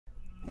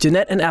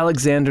Jeanette and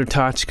Alexander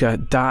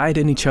Tochka died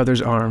in each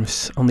other's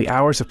arms, only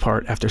hours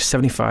apart after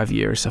 75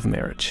 years of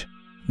marriage.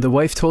 The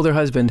wife told her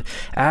husband,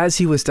 as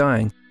he was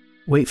dying,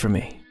 "Wait for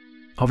me.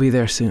 I'll be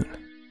there soon."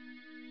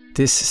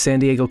 This San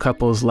Diego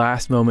couple's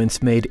last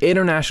moments made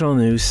international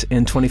news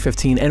in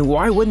 2015, and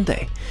why wouldn't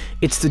they?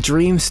 It's the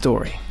dream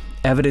story,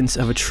 evidence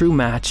of a true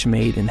match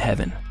made in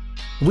heaven.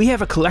 We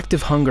have a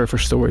collective hunger for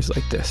stories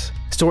like this,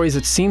 stories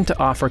that seem to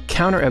offer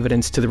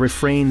counter-evidence to the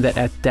refrain that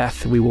at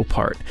death we will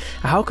part.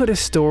 How could a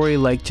story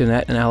like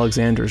Jeanette and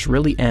Alexander's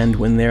really end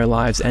when their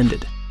lives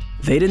ended?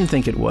 They didn't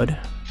think it would,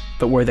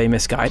 but were they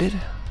misguided?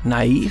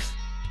 Naive?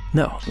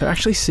 No, they're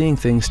actually seeing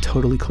things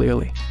totally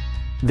clearly.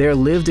 Their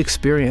lived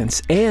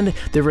experience and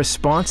the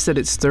response that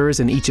it stirs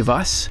in each of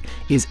us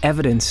is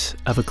evidence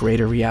of a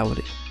greater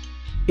reality.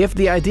 If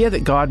the idea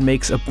that God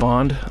makes a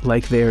bond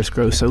like theirs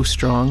grow so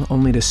strong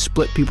only to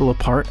split people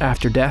apart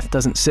after death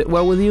doesn't sit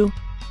well with you,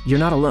 you're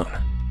not alone.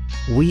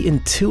 We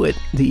intuit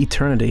the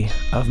eternity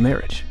of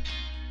marriage.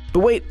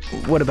 But wait,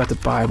 what about the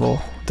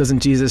Bible?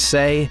 Doesn't Jesus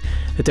say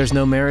that there's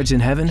no marriage in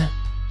heaven?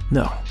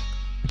 No.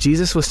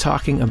 Jesus was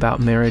talking about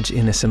marriage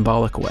in a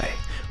symbolic way,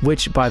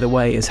 which, by the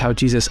way, is how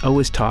Jesus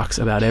always talks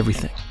about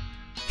everything.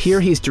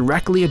 Here he's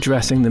directly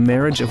addressing the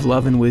marriage of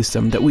love and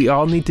wisdom that we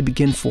all need to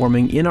begin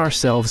forming in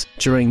ourselves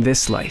during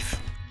this life.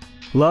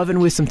 Love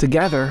and wisdom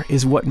together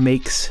is what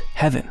makes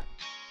heaven.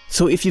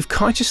 So if you've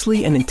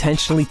consciously and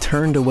intentionally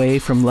turned away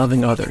from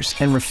loving others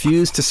and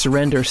refused to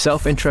surrender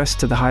self-interest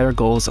to the higher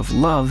goals of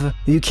love,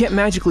 you can't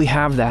magically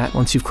have that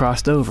once you've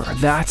crossed over.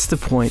 That's the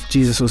point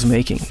Jesus was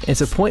making.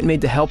 It's a point made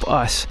to help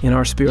us in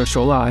our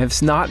spiritual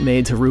lives, not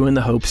made to ruin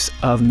the hopes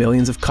of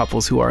millions of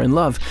couples who are in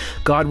love.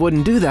 God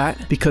wouldn't do that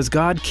because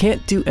God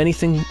can't do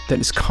anything that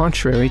is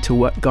contrary to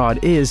what God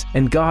is,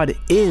 and God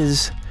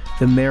is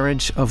the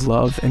marriage of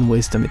love and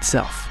wisdom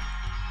itself.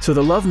 So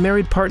the love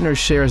married partners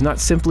share is not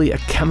simply a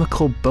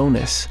chemical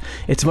bonus.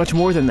 It's much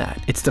more than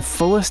that. It's the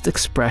fullest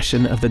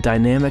expression of the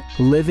dynamic,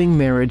 living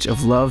marriage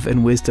of love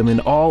and wisdom in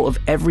all of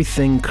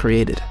everything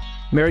created.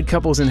 Married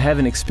couples in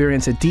heaven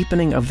experience a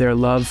deepening of their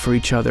love for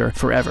each other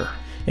forever,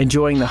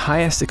 enjoying the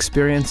highest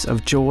experience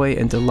of joy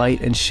and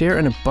delight, and share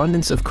an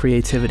abundance of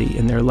creativity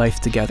in their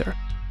life together.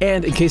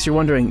 And in case you're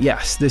wondering,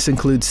 yes, this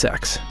includes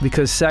sex,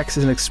 because sex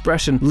is an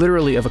expression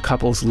literally of a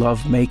couple's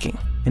love making.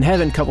 In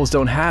heaven, couples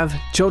don't have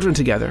children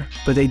together,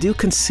 but they do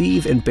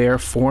conceive and bear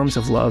forms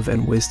of love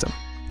and wisdom,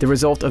 the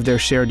result of their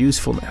shared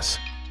usefulness.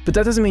 But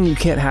that doesn't mean you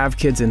can't have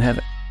kids in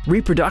heaven.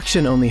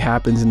 Reproduction only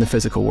happens in the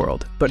physical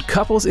world, but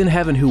couples in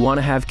heaven who want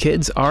to have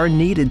kids are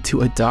needed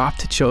to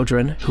adopt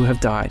children who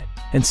have died,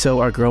 and so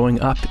are growing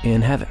up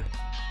in heaven.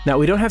 Now,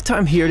 we don't have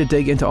time here to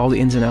dig into all the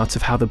ins and outs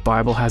of how the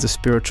Bible has a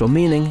spiritual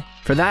meaning.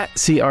 For that,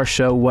 see our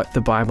show, What the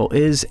Bible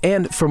Is,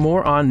 and for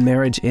more on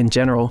marriage in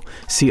general,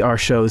 see our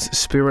shows,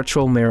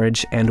 Spiritual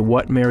Marriage and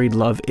What Married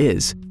Love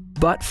Is.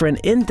 But for an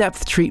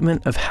in-depth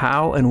treatment of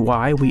how and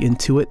why we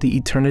intuit the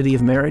eternity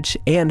of marriage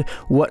and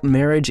what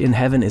marriage in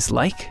heaven is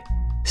like,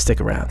 stick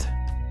around.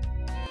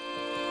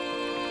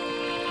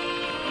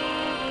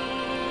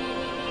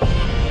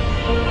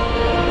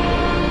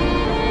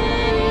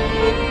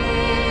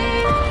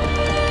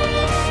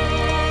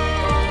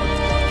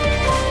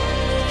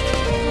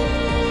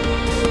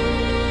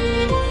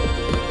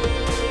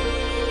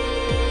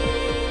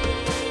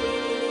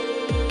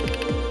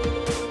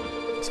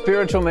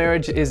 Spiritual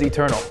marriage is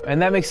eternal,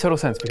 and that makes total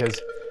sense because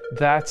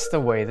that's the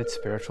way that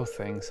spiritual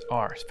things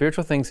are.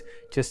 Spiritual things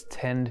just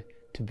tend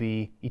to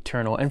be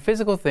eternal, and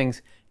physical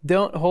things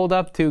don't hold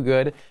up too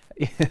good.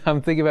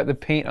 I'm thinking about the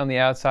paint on the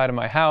outside of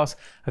my house.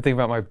 I'm thinking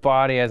about my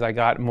body as I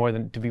got more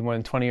than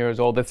 20 years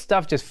old. That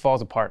stuff just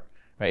falls apart,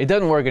 right? It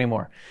doesn't work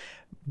anymore.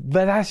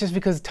 But that's just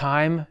because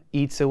time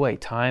eats away.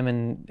 Time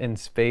and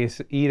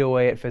space eat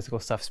away at physical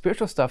stuff.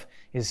 Spiritual stuff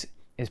is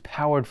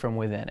powered from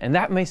within, and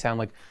that may sound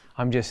like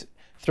I'm just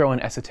throwing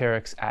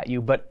esoterics at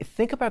you, but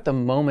think about the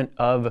moment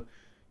of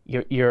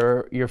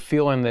you're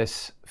feeling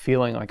this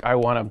feeling like, I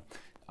want to,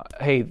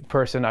 hey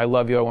person, I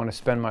love you, I want to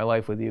spend my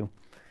life with you.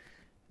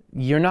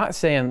 You're not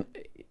saying,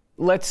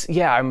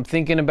 I'm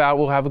thinking about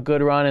we'll have a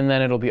good run and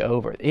then it'll be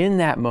over. In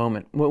that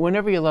moment,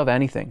 whenever you love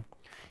anything,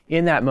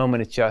 in that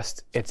moment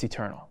it's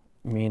eternal,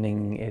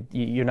 meaning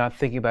you're not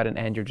thinking about an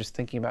end, you're just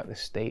thinking about the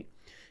state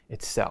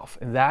itself.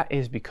 And that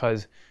is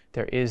because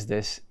there is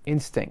this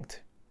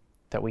instinct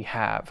that we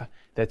have,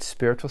 that's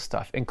spiritual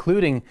stuff,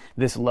 including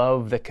this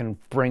love that can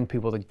bring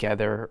people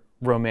together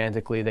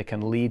romantically, that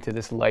can lead to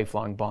this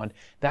lifelong bond.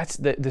 That's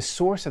the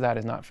source of that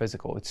is not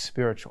physical, it's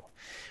spiritual.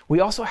 We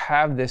also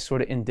have this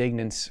sort of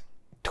indignance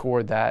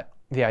toward the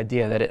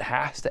idea that it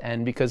has to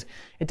end because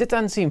it just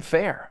doesn't seem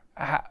fair.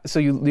 So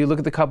you look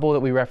at the couple that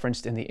we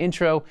referenced in the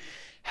intro.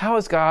 How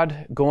is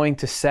God going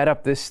to set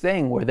up this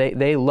thing where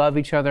they love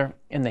each other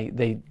and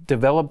they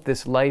develop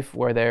this life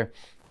where they're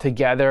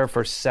together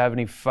for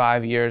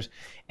 75 years,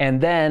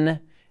 and then,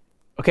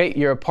 okay,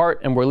 you're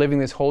apart and we're living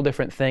this whole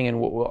different thing,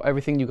 and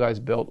everything you guys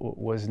built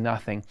was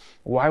nothing.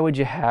 Why would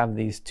you have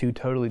these two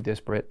totally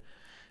disparate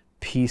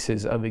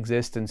pieces of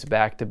existence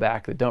back to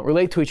back that don't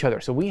relate to each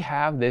other? So we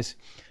have this,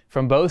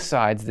 from both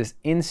sides, this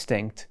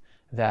instinct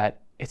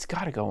that it's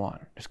got to go on.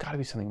 There's got to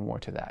be something more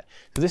to that.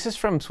 So this is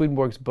from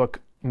Swedenborg's book,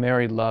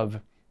 Married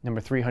Love, number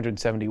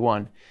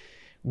 371.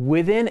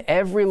 Within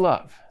every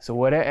love, so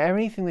whatever,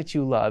 anything that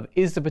you love,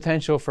 is the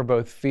potential for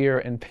both fear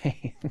and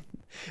pain.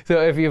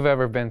 So if you've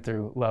ever been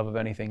through love of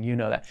anything, you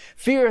know that.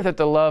 Fear that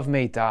the love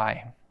may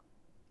die,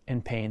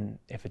 and pain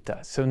if it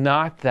does. So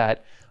not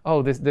that,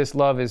 oh, this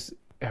love is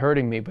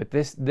hurting me, but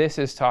this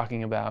is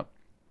talking about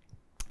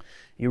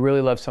you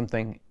really love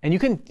something, and you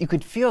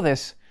could feel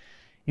this.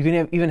 You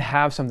can even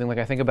have something like,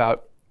 I think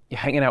about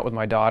hanging out with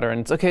my daughter, and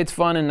it's okay, it's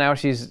fun, and now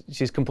she's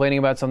complaining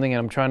about something, and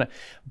I'm trying to,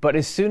 but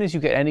as soon as you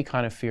get any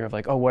kind of fear of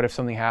like, oh, what if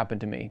something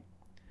happened to me,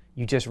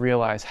 you just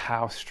realize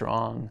how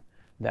strong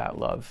that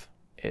love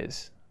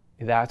is.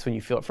 That's when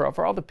you feel it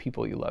for all the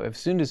people you love. As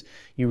soon as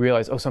you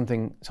realize, oh,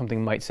 something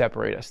might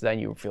separate us, then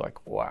you feel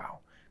like, wow,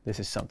 this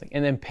is something.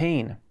 And then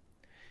pain,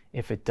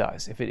 if it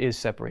is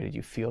separated,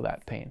 you feel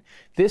that pain.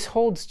 This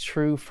holds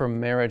true for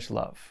marriage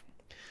love,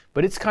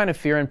 but it's kind of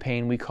fear and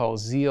pain we call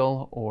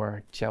zeal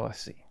or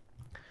jealousy.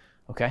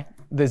 Okay?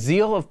 The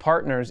zeal of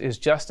partners is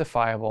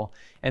justifiable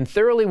and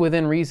thoroughly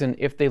within reason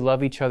if they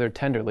love each other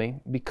tenderly,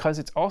 because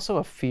it's also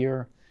a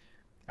fear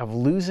of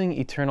losing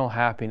eternal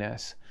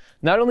happiness,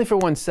 not only for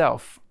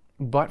oneself,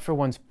 but for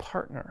one's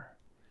partner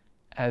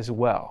as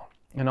well.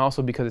 And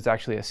also because it's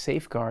actually a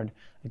safeguard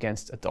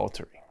against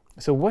adultery.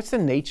 So what's the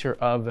nature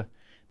of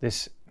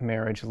this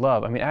marriage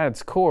love? I mean, at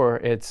its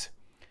core,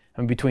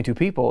 between two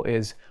people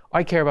is,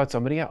 I care about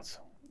somebody else.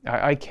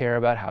 I care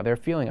about how they're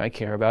feeling. I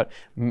care about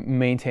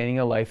maintaining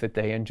a life that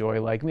they enjoy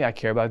like me. I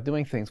care about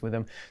doing things with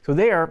them. So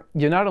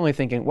you're not only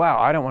thinking, wow,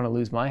 I don't want to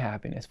lose my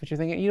happiness, but you're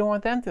thinking you don't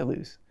want them to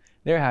lose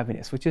their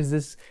happiness, which is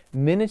this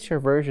miniature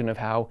version of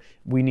how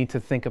we need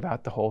to think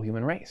about the whole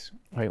human race,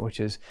 right?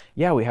 Which is,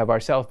 yeah, we have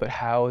ourselves, but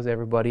how is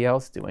everybody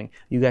else doing?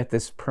 You got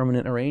this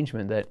permanent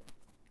arrangement that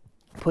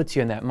puts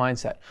you in that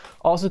mindset.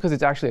 Also because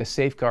it's actually a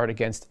safeguard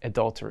against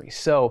adultery.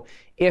 So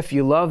if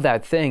you love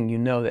that thing, you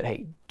know that,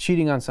 hey,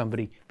 cheating on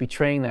somebody,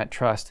 betraying that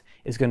trust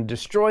is going to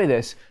destroy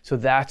this. So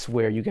that's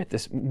where you get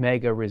this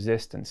mega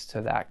resistance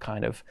to that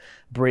kind of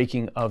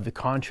breaking of the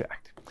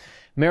contract.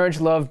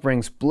 Marriage love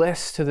brings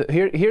bliss to the...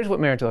 Here's what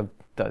marriage love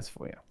does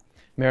for you.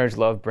 Marriage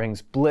love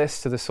brings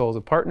bliss to the souls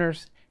of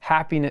partners,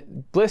 happiness,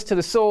 bliss to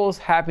the souls,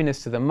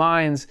 happiness to the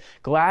minds,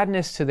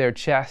 gladness to their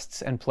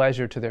chests, and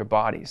pleasure to their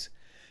bodies.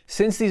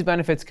 Since these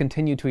benefits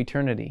continue to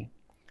eternity,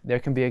 there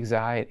can be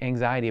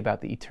anxiety about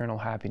the eternal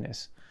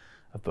happiness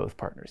of both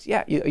partners.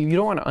 Yeah, you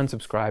don't want to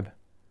unsubscribe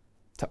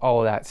to all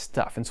of that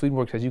stuff. And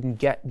Swedenborg says you can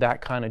get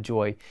that kind of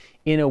joy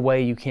in a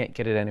way you can't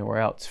get it anywhere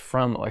else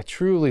from a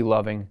truly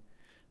loving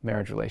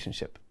marriage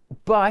relationship.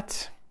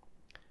 But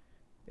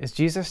is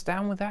Jesus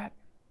down with that?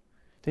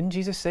 Didn't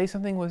Jesus say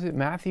something? Was it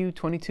Matthew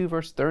 22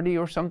 verse 30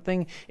 or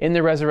something? In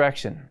the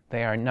resurrection,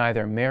 they are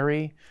neither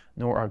marry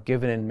nor are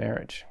given in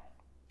marriage,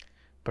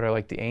 but are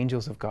like the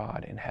angels of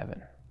God in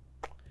heaven.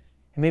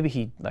 And maybe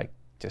he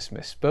just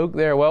misspoke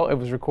there. Well, it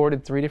was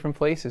recorded 3 different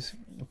places,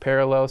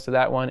 parallels to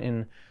that one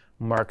in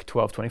Mark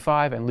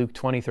 12:25 and Luke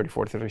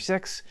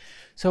 20:34-36.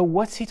 So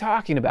what's he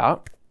talking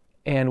about?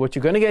 And what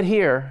you're going to get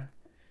here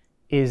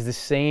is the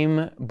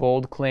same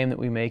bold claim that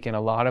we make in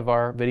a lot of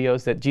our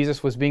videos, that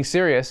Jesus was being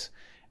serious,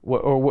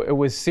 or it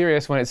was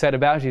serious when it said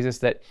about Jesus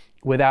that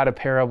without a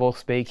parable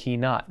spake he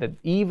not. That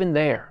even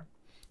there,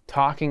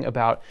 talking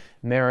about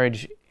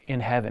marriage in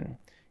heaven,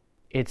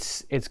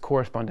 it's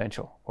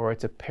correspondential, or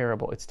it's a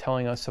parable. It's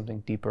telling us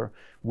something deeper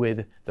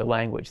with the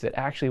language. That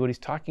actually what he's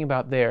talking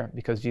about there,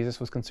 because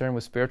Jesus was concerned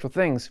with spiritual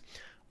things,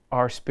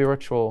 are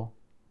spiritual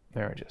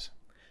marriages.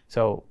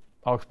 So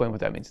I'll explain what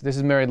that means. This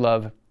is Married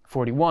Love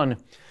 41.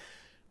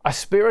 A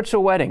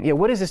spiritual wedding. Yeah,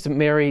 what is this to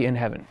marry in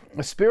heaven?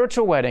 A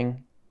spiritual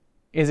wedding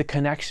is a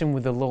connection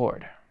with the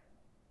Lord.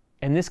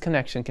 And this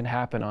connection can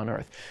happen on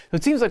earth. So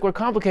it seems like we're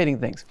complicating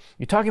things.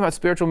 You're talking about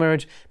spiritual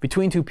marriage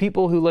between two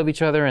people who love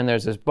each other, and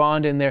there's this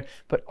bond in there,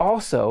 but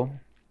also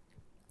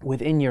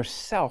within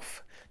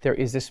yourself, there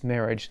is this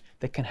marriage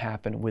that can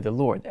happen with the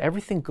Lord.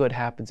 Everything good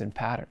happens in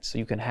patterns. So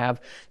you can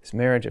have this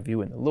marriage of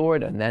you and the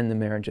Lord, and then the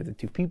marriage of the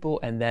two people,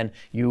 and then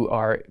you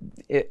are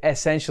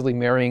essentially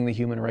marrying the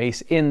human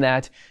race in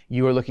that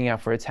you are looking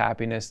out for its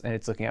happiness, and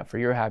it's looking out for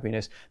your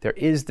happiness. There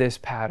is this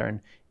pattern,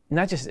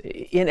 not just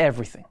in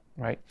everything,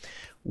 right?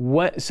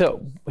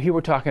 So here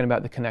we're talking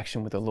about the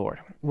connection with the Lord.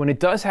 When it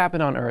does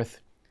happen on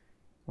earth,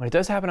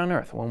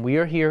 when we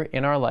are here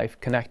in our life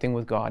connecting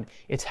with God,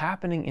 it's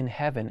happening in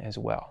heaven as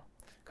well.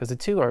 Because the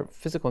two are,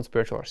 physical and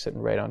spiritual, are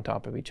sitting right on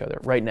top of each other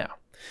right now.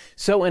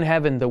 So in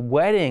heaven, the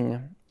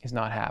wedding is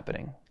not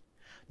happening,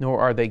 nor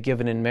are they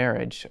given in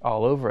marriage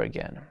all over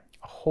again.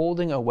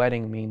 Holding a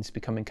wedding means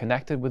becoming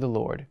connected with the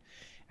Lord,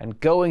 and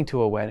going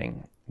to a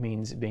wedding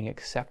means being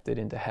accepted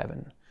into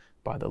heaven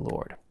by the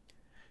Lord.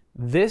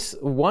 This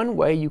one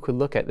way you could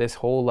look at this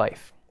whole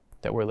life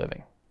that we're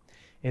living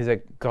is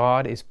that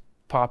God is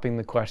popping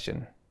the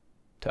question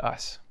to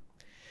us.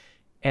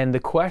 And the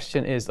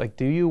question is,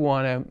 do you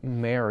want to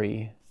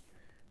marry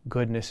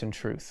goodness and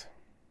truth?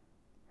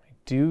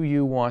 Do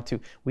you want to?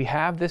 We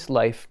have this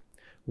life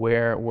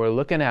where we're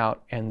looking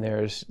out, and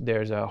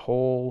there's a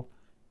whole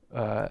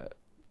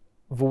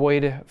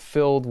void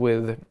filled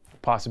with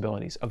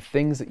possibilities of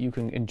things that you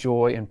can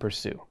enjoy and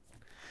pursue.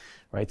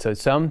 Right? So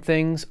some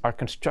things are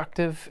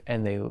constructive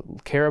and they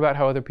care about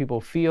how other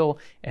people feel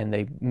and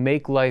they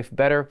make life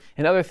better,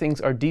 and other things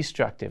are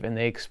destructive and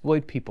they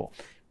exploit people.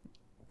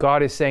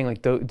 God is saying,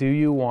 like, do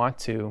you want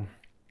to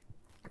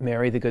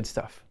marry the good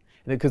stuff?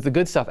 Because the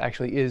good stuff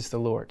actually is the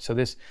Lord. So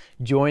this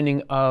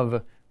joining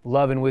of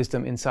love and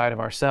wisdom inside of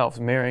ourselves,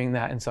 marrying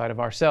that inside of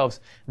ourselves,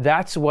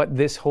 that's what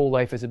this whole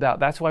life is about.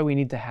 That's why we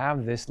need to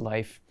have this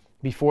life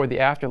before the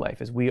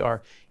afterlife, as we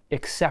are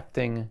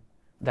accepting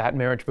that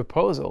marriage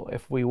proposal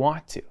if we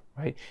want to,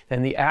 right?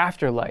 Then the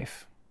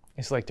afterlife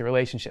is like the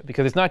relationship,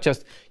 because it's not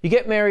just you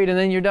get married and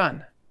then you're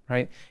done,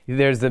 right?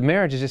 There's the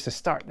marriage is just a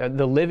start.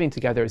 The living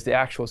together is the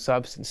actual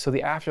substance. So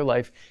the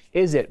afterlife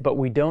is it, but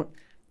we don't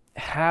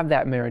have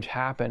that marriage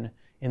happen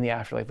in the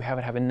afterlife. We have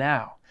it happen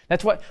now.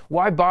 That's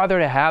why bother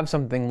to have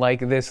something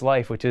like this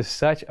life, which is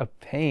such a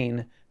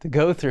pain to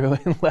go through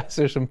unless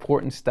there's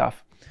important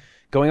stuff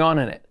going on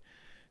in it.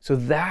 So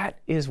that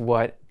is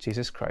what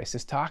Jesus Christ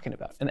is talking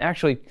about. And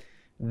actually,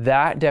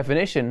 that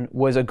definition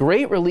was a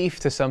great relief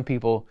to some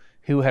people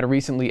who had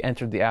recently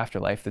entered the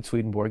afterlife that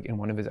Swedenborg, in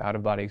one of his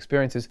out-of-body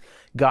experiences,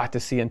 got to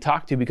see and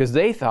talk to, because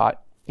they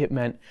thought it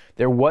meant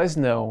there were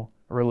no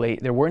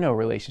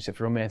relationships,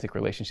 romantic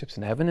relationships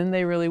in heaven, and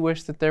they really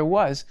wished that there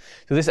was.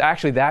 So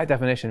that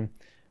definition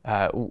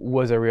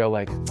was a real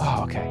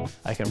oh, okay,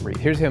 I can breathe.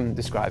 Here's him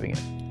describing it.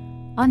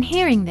 On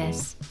hearing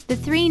this, the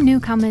three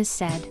newcomers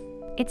said,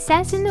 "It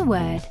says in the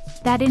Word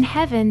that in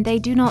heaven they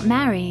do not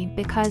marry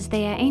because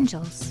they are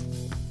angels."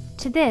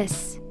 To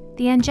this,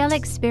 the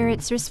angelic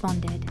spirits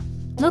responded,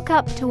 "Look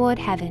up toward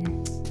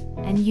heaven,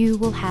 and you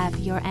will have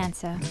your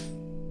answer."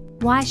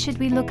 "Why should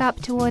we look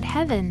up toward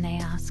heaven?" they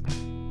asked.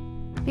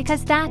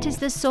 "Because that is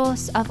the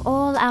source of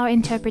all our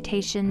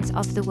interpretations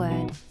of the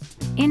Word.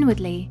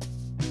 Inwardly,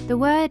 the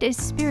Word is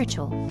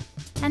spiritual,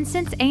 and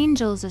since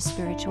angels are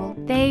spiritual,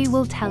 they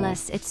will tell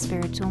us its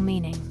spiritual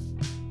meaning."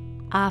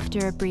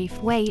 After a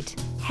brief wait,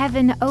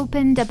 heaven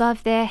opened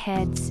above their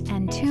heads,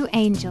 and two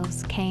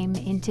angels came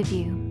into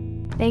view.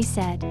 They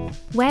said,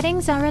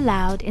 "Weddings are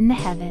allowed in the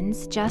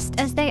heavens just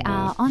as they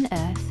are on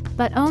earth,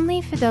 but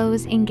only for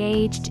those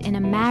engaged in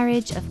a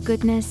marriage of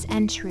goodness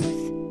and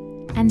truth,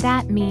 and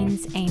that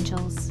means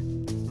angels."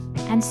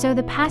 And so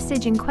the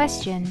passage in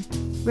question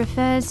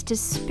refers to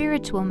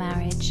spiritual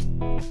marriage,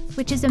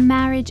 which is a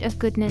marriage of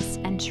goodness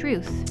and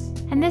truth.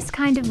 And this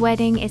kind of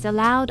wedding is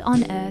allowed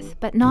on earth,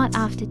 but not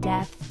after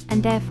death,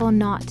 and therefore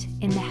not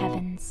in the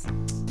heavens.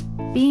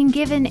 Being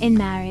given in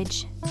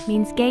marriage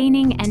means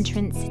gaining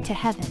entrance to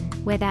heaven,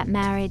 where that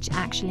marriage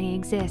actually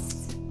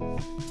exists.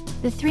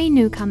 The three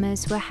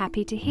newcomers were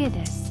happy to hear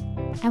this,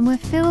 and were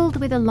filled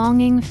with a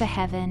longing for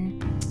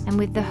heaven and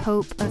with the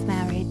hope of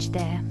marriage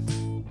there.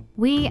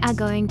 "We are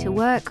going to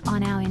work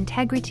on our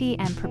integrity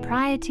and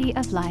propriety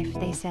of life,"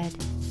 they said,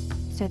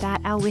 "so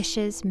that our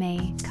wishes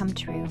may come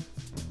true."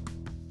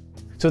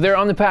 So they're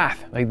on the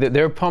path.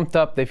 They're pumped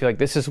up. They feel like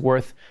this is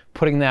worth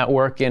putting that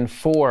work in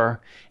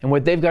for. And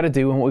what they've got to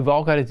do, and what we've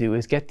all got to do,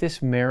 is get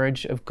this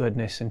marriage of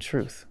goodness and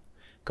truth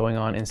going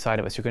on inside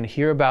of us. You're going to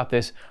hear about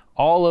this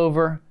all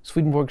over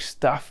Swedenborg's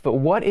stuff. But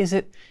what is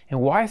it,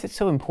 and why is it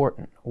so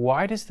important?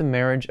 Why does the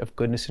marriage of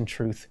goodness and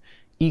truth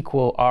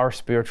equal our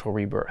spiritual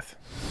rebirth?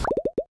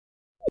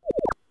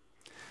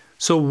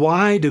 So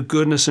why do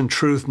goodness and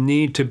truth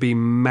need to be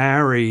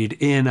married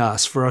in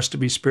us for us to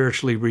be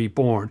spiritually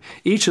reborn?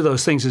 Each of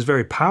those things is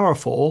very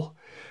powerful.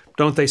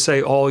 Don't they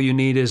say all you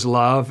need is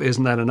love?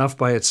 Isn't that enough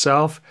by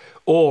itself?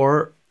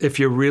 Or if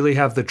you really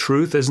have the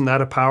truth, isn't that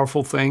a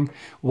powerful thing?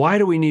 Why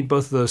do we need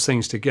both of those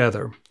things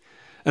together?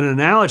 An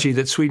analogy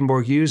that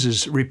Swedenborg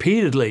uses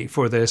repeatedly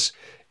for this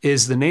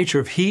is the nature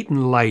of heat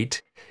and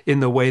light in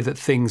the way that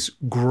things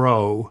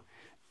grow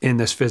in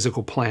this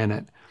physical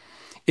planet.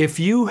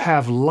 If you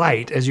have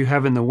light, as you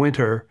have in the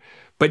winter,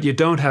 but you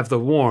don't have the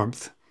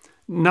warmth,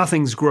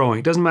 nothing's growing.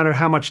 It doesn't matter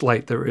how much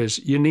light there is.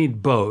 You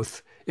need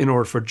both in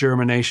order for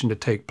germination to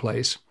take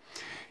place.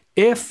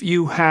 If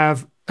you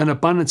have an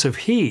abundance of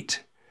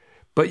heat,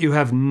 but you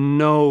have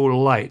no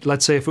light,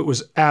 let's say if it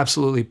was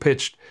absolutely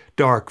pitch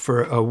dark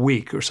for a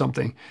week or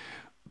something,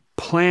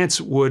 plants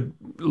would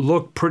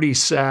look pretty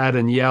sad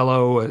and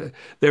yellow.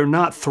 They're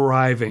not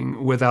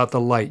thriving without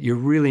the light. You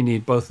really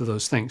need both of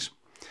those things.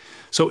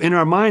 So in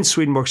our minds,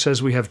 Swedenborg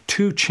says we have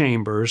two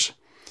chambers,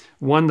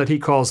 one that he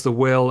calls the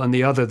will and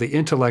the other the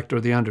intellect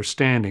or the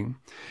understanding.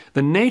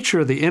 The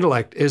nature of the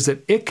intellect is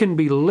that it can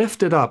be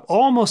lifted up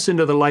almost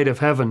into the light of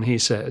heaven, he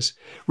says,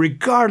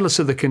 regardless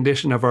of the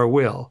condition of our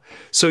will.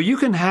 So you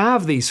can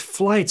have these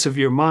flights of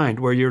your mind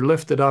where you're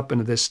lifted up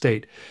into this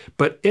state.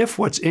 But if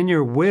what's in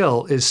your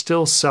will is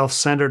still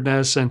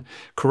self-centeredness and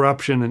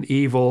corruption and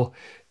evil,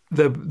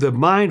 the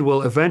mind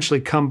will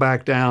eventually come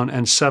back down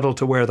and settle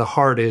to where the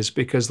heart is,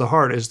 because the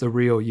heart is the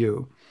real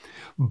you.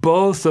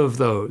 Both of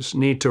those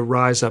need to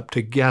rise up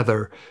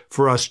together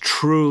for us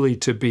truly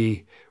to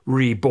be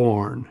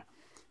reborn.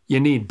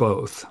 You need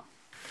both.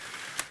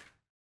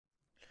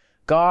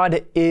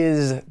 God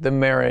is the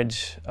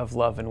marriage of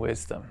love and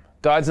wisdom.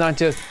 God's not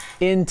just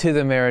into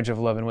the marriage of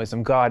love and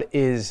wisdom. God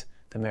is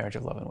the marriage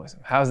of love and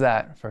wisdom. How's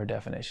that for a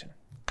definition?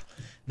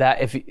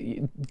 That if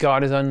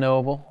God is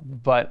unknowable,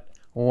 but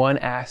one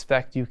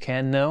aspect you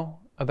can know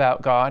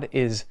about God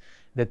is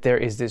that there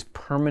is this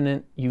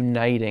permanent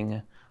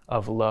uniting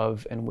of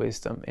love and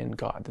wisdom in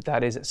God.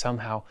 That is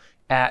somehow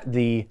at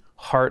the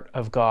heart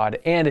of God.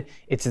 And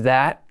it's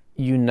that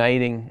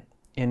uniting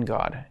in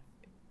God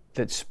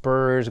that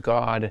spurs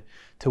God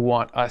to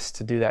want us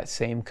to do that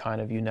same kind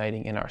of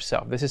uniting in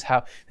ourselves. This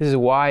is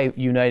why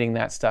uniting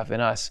that stuff in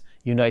us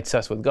unites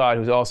us with God,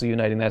 who's also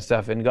uniting that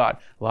stuff in God.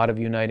 A lot of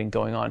uniting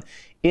going on.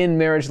 In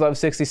Marriage Love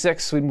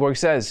 66, Swedenborg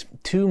says,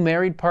 2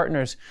 married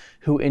partners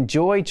who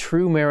enjoy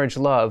true marriage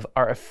love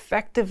are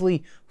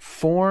effectively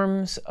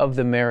forms of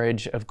the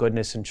marriage of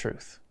goodness and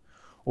truth,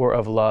 or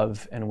of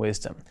love and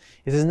wisdom.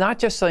 This is not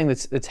just something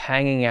that's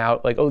hanging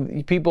out, like, oh,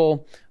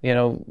 people,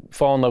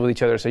 fall in love with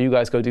each other, so you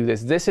guys go do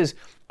this. This is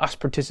us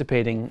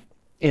participating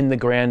in the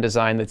grand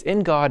design that's in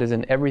God, is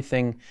in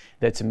everything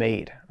that's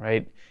made,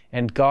 right?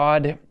 And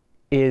God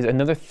is,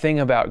 another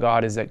thing about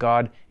God is that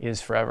God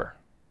is forever.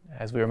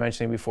 As we were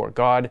mentioning before,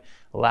 God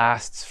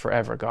lasts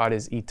forever. God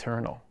is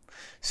eternal.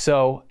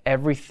 So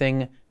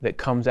everything that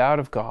comes out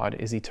of God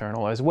is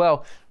eternal as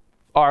well.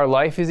 Our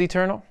life is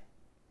eternal.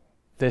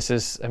 This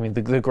is,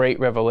 the great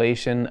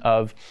revelation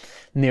of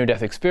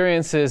near-death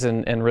experiences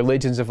and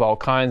religions of all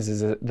kinds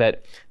is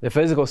that the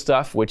physical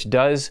stuff, which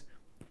does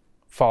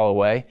fall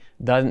away,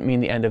 doesn't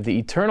mean the end of the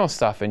eternal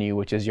stuff in you,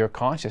 which is your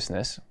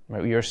consciousness,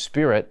 right? Your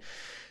spirit.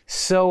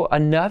 So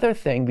another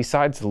thing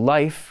besides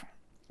life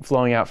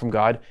flowing out from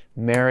God,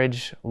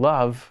 marriage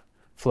love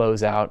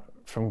flows out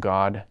from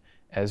God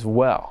as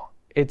well.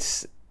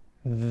 It's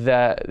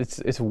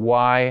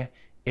why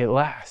it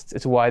lasts.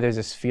 It's why there's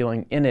this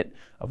feeling in it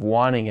of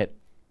wanting it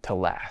to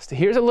last.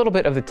 Here's a little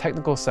bit of the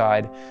technical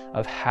side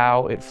of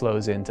how it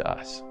flows into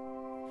us.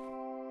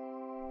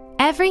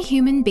 Every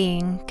human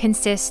being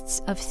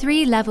consists of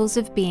 3 levels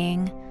of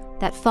being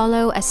that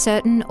follow a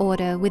certain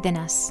order within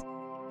us: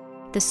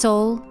 the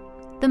soul,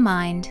 the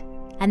mind,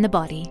 and the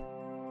body.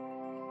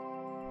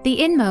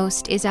 The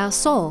inmost is our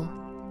soul,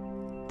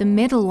 the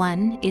middle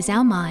one is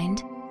our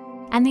mind,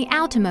 and the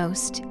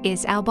outermost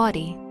is our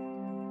body.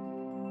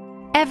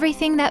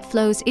 Everything that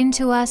flows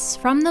into us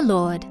from the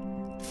Lord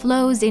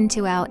flows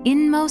into our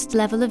inmost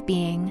level of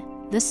being,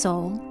 the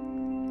soul,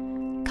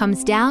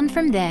 comes down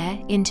from there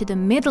into the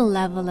middle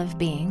level of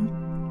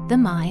being, the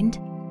mind,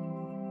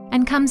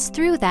 and comes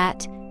through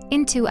that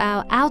into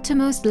our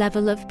outermost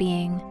level of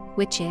being,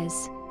 which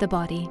is the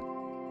body.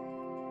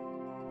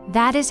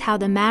 That is how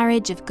the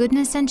marriage of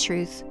goodness and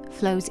truth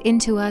flows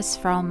into us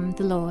from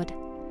the Lord.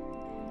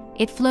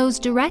 It flows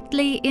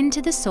directly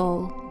into the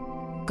soul,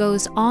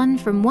 goes on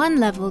from one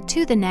level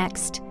to the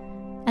next,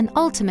 and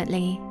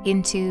ultimately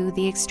into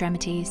the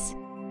extremities.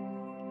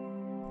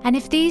 And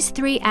if these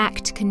 3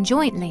 act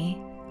conjointly,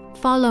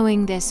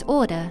 following this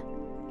order,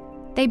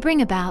 they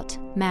bring about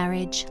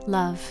marriage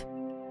love.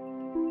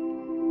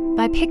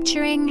 By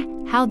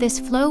picturing how this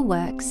flow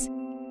works,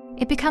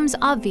 it becomes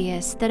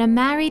obvious that a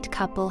married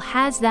couple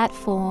has that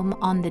form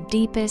on the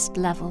deepest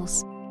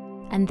levels,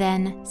 and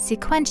then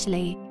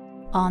sequentially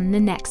on the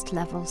next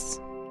levels.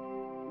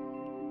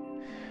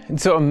 And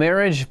so a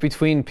marriage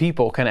between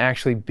people can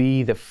actually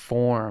be the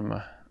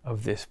form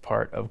of this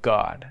part of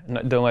God.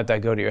 Don't let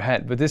that go to your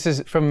head. But this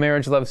is from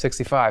Marriage Love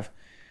 65.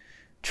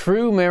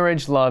 True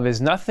marriage love is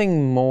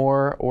nothing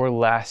more nor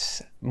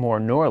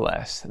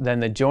less than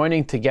the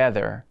joining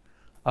together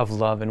of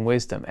love and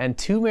wisdom, and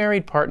 2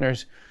 married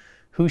partners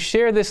who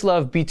share this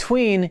love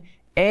between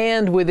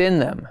and within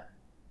them.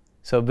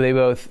 So they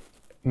both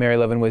marry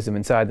love and wisdom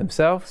inside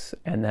themselves,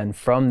 and then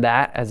from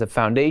that as a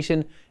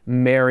foundation,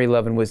 marry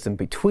love and wisdom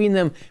between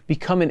them,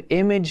 become an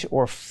image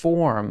or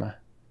form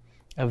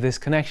of this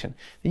connection.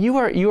 You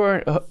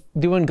are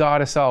doing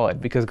God a solid,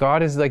 because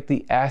God is like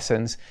the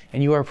essence,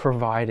 and you are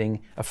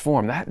providing a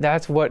form.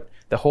 That's what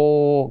the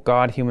whole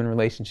God-human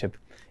relationship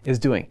is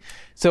doing.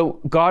 So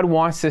God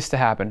wants this to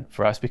happen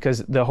for us, because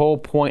the whole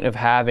point of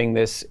having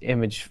this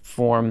image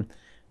form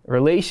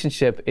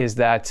relationship is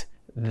that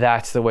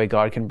that's the way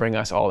God can bring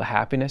us all the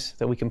happiness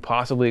that we can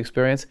possibly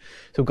experience.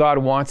 So God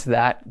wants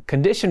that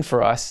condition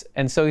for us,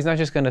 and so He's not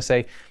just going to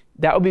say,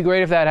 that would be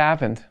great if that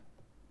happened.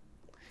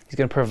 He's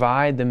going to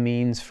provide the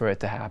means for it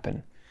to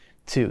happen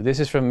too. This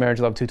is from Marriage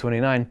Love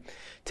 229.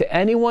 To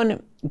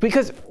anyone,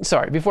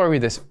 before I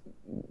read this,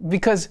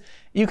 because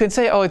you can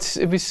say, oh,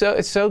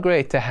 it's so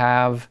great to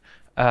have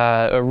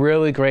a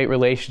really great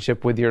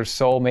relationship with your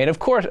soulmate. Of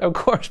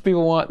course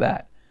people want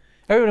that.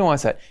 Everybody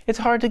wants that. It's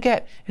hard to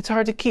get. It's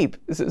hard to keep.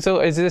 So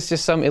is this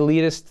just some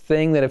elitist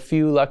thing that a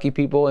few lucky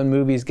people in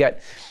movies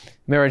get?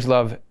 Marriage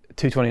Love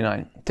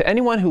 229. To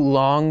anyone who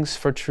longs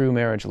for true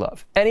marriage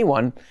love.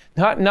 Anyone,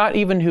 not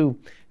even who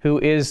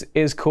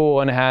is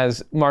cool and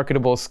has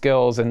marketable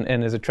skills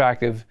and is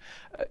attractive.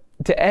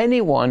 To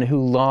anyone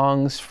who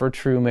longs for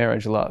true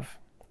marriage love,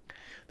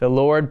 the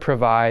Lord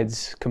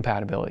provides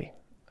compatibility,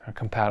 a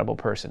compatible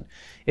person.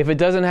 If it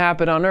doesn't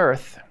happen on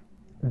earth,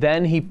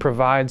 then He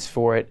provides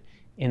for it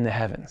in the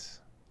heavens.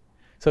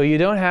 So you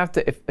don't have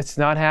to, if it's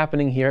not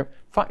happening here,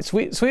 fine.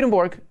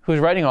 Swedenborg, who's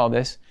writing all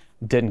this,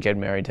 didn't get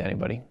married to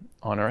anybody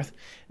on earth.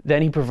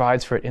 Then he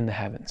provides for it in the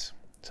heavens.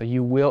 So the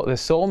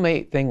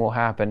soulmate thing will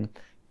happen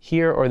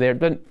here or there,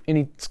 but in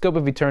the scope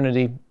of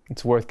eternity,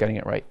 it's worth getting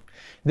it right.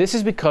 This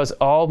is because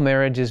all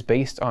marriages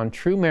based on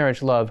true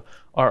marriage love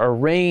are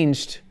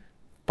arranged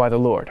by the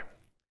Lord.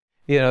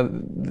 You know,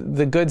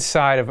 the good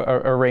side of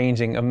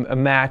arranging, a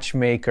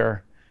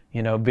matchmaker,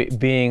 you know,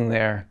 being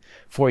there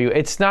for you.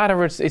 It's not a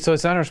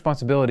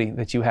responsibility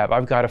that you have.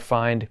 I've got to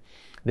find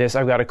this.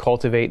 I've got to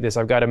cultivate this.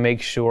 I've got to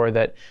make sure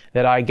that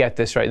I get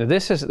this right.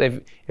 This is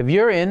if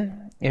you're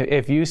in,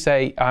 if you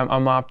say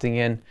I'm opting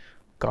in,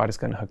 God is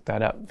going to hook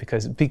that up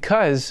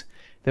because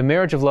the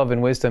marriage of love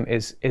and wisdom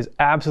is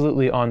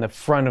absolutely on the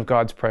front of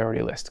God's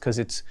priority list because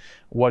it's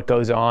what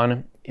goes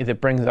on. It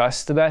brings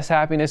us the best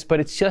happiness, but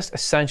it's just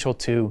essential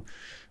to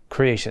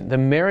creation. The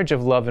marriage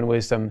of love and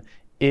wisdom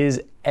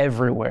is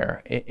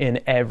everywhere in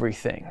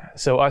everything.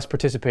 So us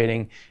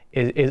participating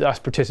is us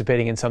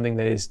participating in something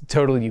that is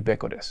totally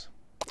ubiquitous.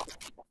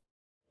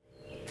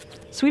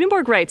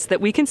 Swedenborg writes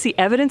that we can see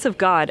evidence of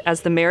God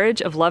as the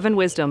marriage of love and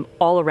wisdom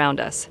all around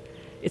us.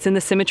 It's in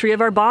the symmetry of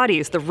our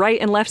bodies, the right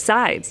and left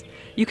sides.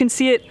 You can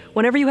see it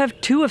whenever you have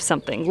two of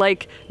something,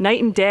 like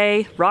night and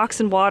day, rocks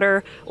and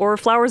water, or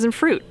flowers and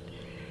fruit.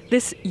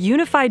 This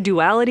unified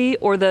duality,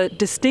 or the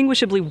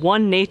distinguishably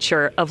one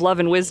nature of love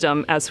and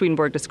wisdom, as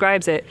Swedenborg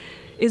describes it,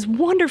 is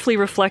wonderfully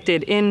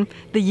reflected in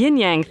the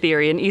yin-yang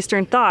theory in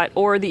Eastern thought,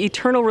 or the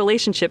eternal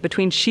relationship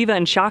between Shiva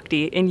and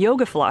Shakti in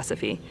yoga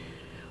philosophy.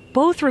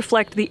 Both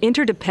reflect the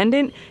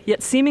interdependent,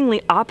 yet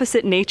seemingly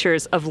opposite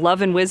natures of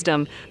love and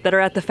wisdom that are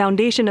at the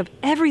foundation of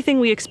everything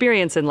we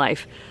experience in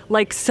life,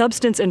 like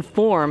substance and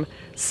form,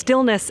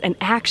 stillness and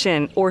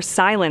action, or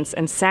silence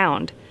and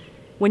sound.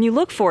 When you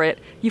look for it,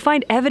 you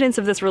find evidence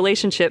of this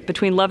relationship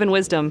between love and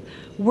wisdom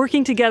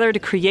working together to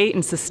create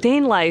and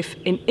sustain life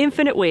in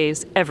infinite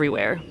ways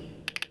everywhere.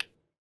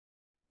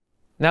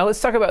 Now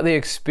let's talk about the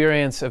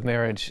experience of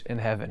marriage in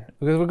heaven.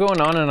 Because we're going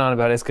on and on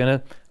about it's going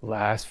to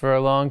last for a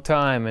long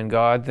time and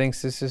God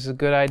thinks this is a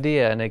good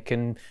idea and it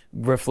can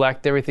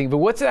reflect everything. But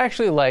what's it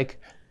actually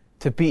like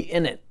to be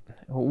in it?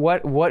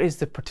 What is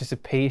the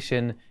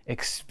participation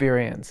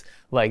experience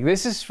like?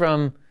 This is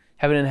from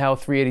Heaven and Hell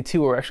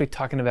 382, where we're actually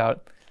talking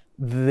about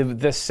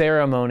the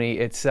ceremony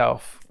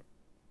itself.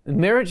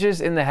 Marriages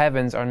in the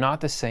heavens are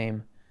not the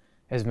same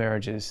as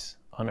marriages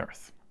on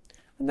earth.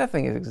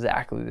 Nothing is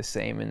exactly the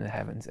same in the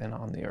heavens and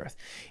on the earth.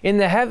 In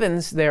the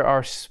heavens, there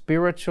are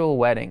spiritual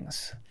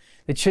weddings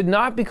that should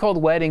not be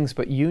called weddings,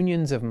 but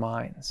unions of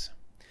minds,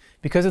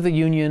 because of the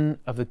union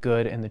of the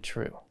good and the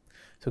true.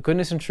 So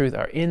goodness and truth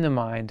are in the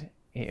mind,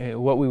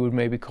 what we would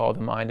maybe call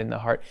the mind and the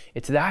heart.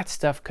 It's that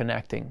stuff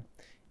connecting.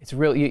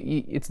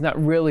 It's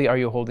not really are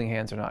you holding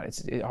hands or not.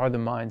 Are the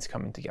minds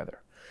coming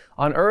together.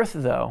 On earth,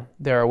 though,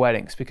 there are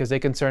weddings because they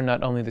concern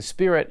not only the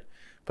spirit,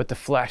 but the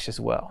flesh as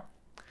well.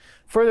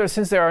 Further,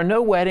 since there are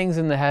no weddings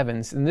in the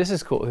heavens, and this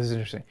is cool, this is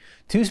interesting,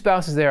 two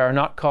spouses there are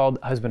not called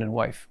husband and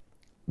wife,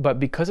 but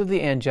because of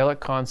the angelic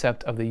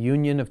concept of the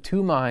union of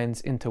two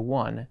minds into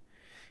one,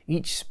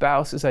 each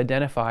spouse is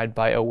identified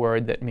by a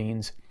word that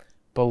means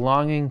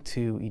belonging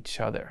to each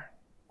other.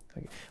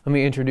 Let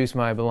me introduce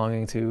my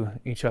belonging to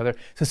each other.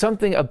 So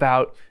something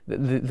about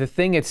the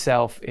thing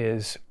itself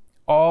is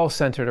all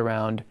centered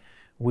around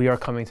we are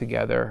coming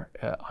together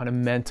on a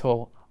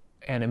mental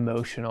and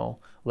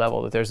emotional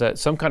level, that there's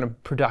some kind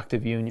of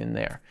productive union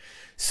there.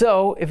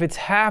 So if it's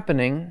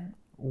happening,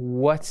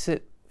 what's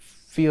it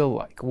feel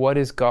like? What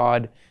is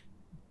God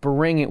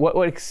bringing? What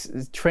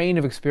train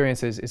of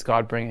experiences is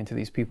God bringing to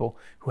these people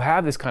who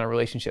have this kind of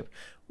relationship?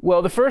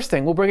 Well, the first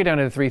thing, we'll break it down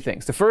into three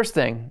things. The first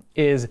thing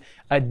is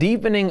a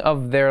deepening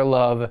of their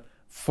love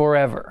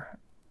forever.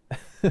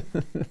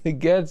 It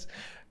gets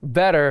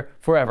better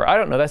forever. I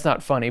don't know, that's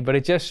not funny, but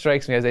it just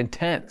strikes me as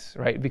intense,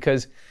 right?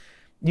 Because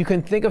you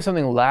can think of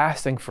something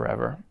lasting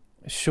forever,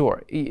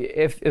 sure,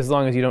 as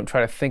long as you don't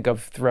try to think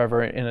of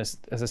forever as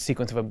a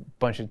sequence of a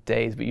bunch of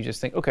days, but you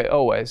just think, okay,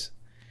 always.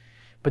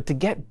 But to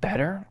get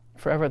better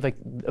forever, like,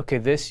 okay,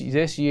 this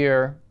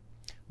year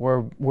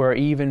we're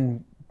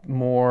even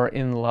more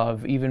in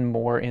love, even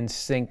more in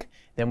sync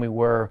than we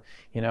were,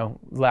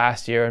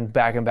 last year, and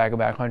back,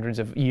 hundreds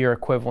of year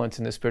equivalents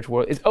in the spiritual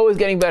world. It's always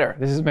getting better.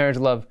 This is Marriage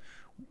Love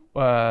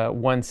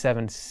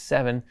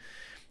 177.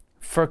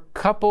 For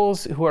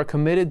couples who are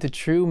committed to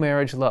true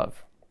marriage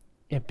love,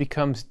 it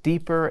becomes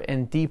deeper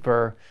and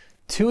deeper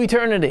to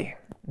eternity.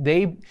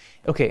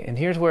 And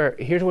here's where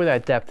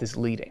that depth is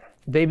leading.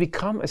 They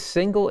become a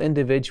single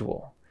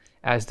individual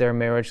as their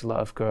marriage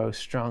love grows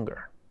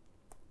stronger.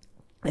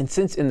 And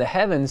since in the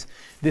heavens,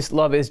 this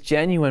love is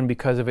genuine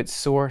because of its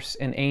source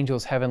in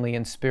angels' heavenly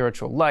and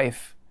spiritual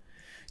life,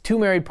 two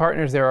married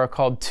partners there are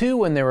called two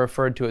when they're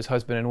referred to as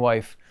husband and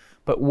wife,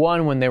 but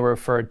one when they're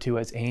referred to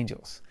as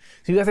angels.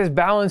 So you got this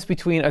balance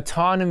between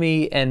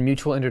autonomy and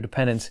mutual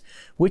interdependence,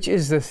 which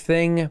is the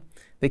thing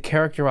that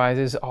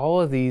characterizes all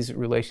of these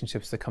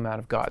relationships that come out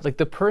of God. Like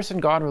the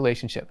person-God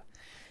relationship.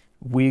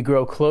 We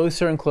grow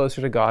closer and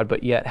closer to God,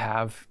 but yet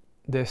have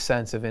this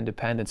sense of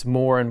independence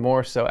more and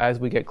more so as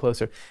we get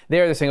closer.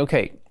 They're saying,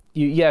 okay,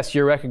 yes,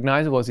 you're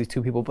recognizable as these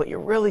two people, but you're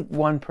really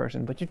one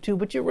person, but you're two,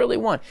 but you're really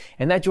one.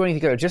 And that joining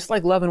together, just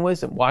like love and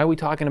wisdom. Why are we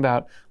talking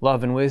about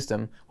love and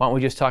wisdom? Why don't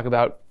we just talk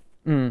about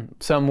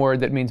some word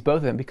that means both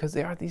of them? Because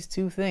they are these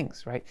two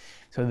things, right?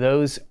 So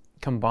those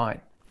combine.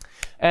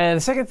 And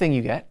the second thing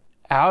you get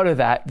out of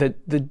that,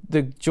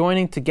 the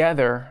joining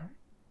together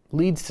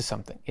leads to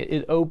something.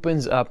 It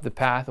opens up the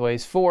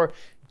pathways for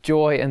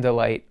joy and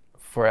delight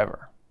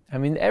forever. I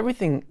mean,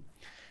 everything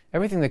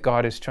that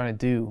God is trying to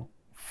do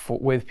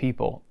with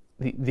people,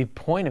 the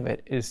point of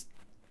it is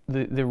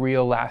the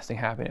real lasting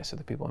happiness of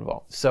the people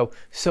involved.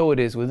 So it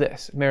is with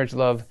this. Marriage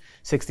Love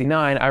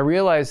 69, I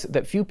realize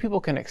that few people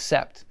can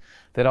accept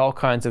that all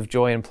kinds of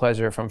joy and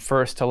pleasure from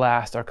first to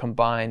last are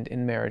combined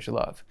in marriage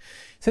love.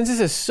 Since this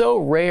is so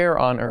rare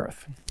on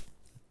earth,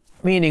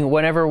 meaning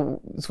whenever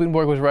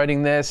Swedenborg was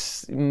writing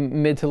this,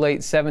 mid to late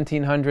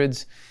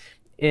 1700s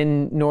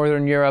in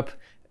Northern Europe,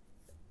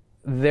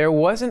 there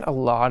wasn't a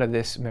lot of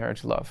this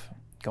marriage love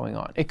going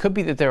on. It could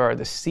be that there are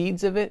the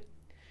seeds of it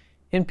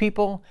in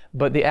people,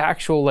 but the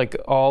actual, like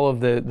all of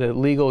the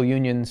legal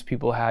unions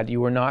people had,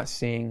 you were not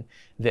seeing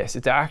this.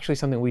 It's actually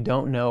something we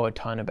don't know a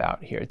ton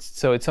about here.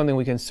 So it's something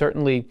we can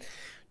certainly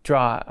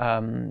draw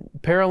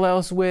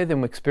parallels with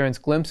and experience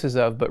glimpses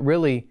of, but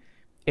really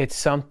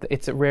it's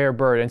a rare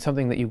bird and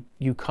something that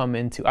you come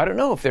into. I don't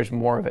know if there's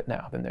more of it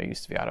now than there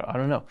used to be. I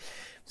don't know.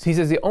 So he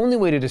says the only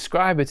way to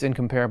describe its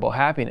incomparable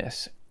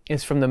happiness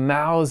is from the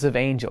mouths of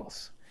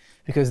angels,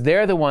 because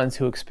they're the ones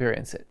who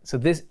experience it. So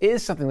this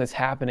is something that's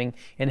happening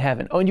in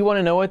heaven. Oh, and you want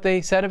to know what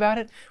they said about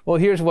it? Well,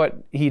 here's what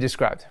he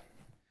described.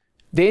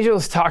 The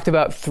angels talked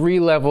about 3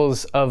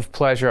 levels of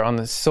pleasure on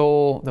the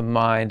soul, the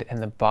mind,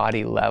 and the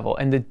body level.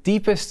 And the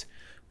deepest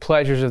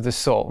pleasures of the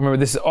soul, remember,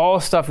 this is all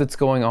stuff that's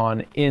going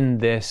on in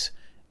this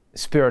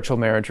spiritual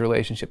marriage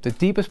relationship. The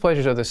deepest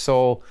pleasures of the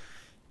soul,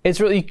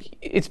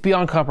 it's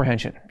beyond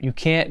comprehension. You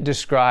can't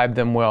describe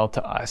them well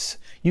to us.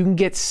 You can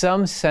get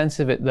some sense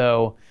of it,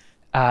 though,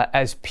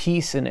 as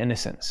peace and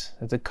innocence.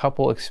 That the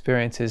couple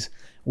experiences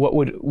what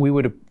we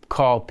would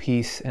call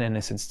peace and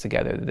innocence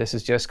together. This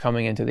is just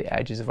coming into the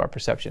edges of our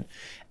perception.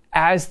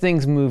 As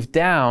things move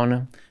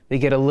down, they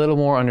get a little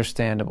more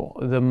understandable.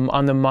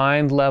 On the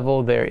mind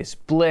level, there is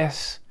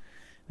bliss,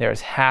 there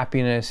is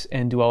happiness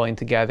and dwelling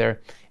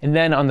together. And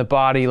then on the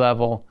body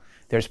level,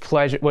 there's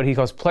pleasure, what he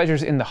calls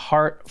pleasures in the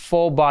heart,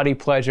 full body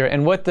pleasure,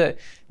 and what the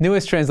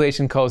newest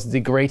translation calls the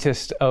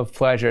greatest of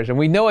pleasures. And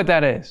we know what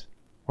that is.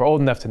 We're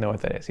old enough to know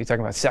what that is. He's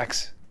talking about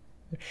sex.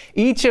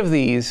 Each of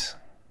these,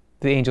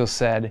 the angels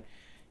said,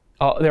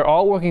 they're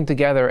all working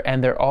together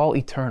and they're all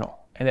eternal.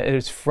 And it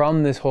is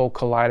from this whole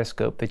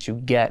kaleidoscope that you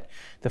get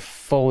the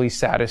fully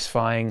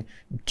satisfying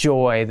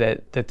joy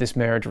that this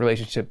marriage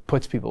relationship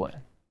puts people in.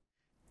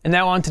 And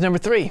now on to number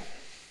 3.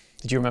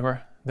 Did you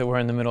remember that we're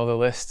in the middle of the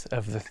list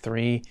of the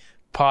 3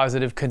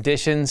 positive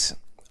conditions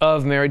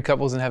of married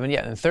couples in heaven?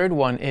 Yeah, and the third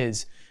one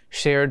is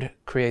shared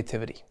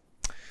creativity.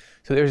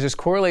 So there's this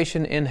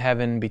correlation in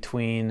heaven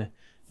between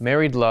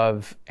married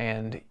love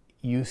and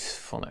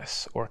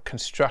usefulness or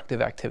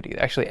constructive activity.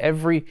 Actually,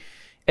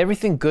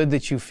 everything good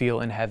that you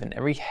feel in heaven,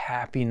 every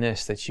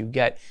happiness that you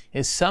get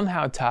is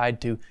somehow tied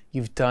to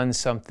you've done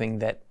something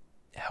that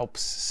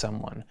helps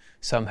someone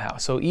somehow.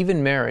 So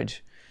even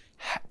marriage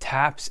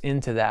taps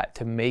into that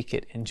to make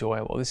it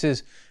enjoyable. This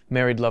is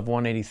Married Love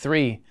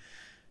 183,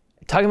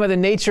 talking about the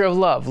nature of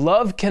love.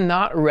 Love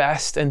cannot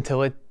rest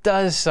until it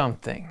does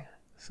something.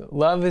 So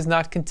love is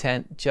not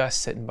content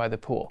just sitting by the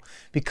pool,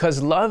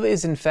 because love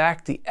is in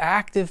fact the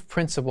active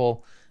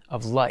principle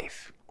of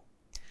life.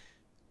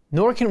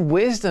 Nor can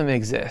wisdom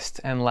exist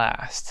and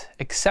last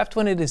except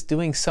when it is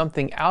doing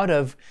something out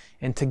of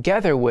and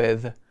together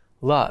with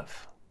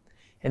love.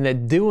 And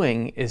that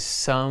doing is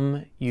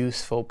some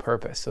useful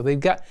purpose. So they've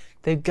got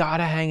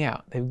to hang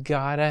out. They've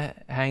got to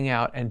hang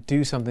out and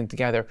do something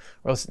together,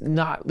 or else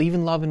not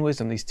even love and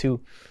wisdom, these 2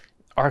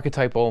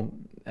 archetypal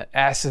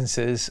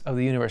essences of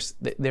the universe,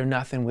 they're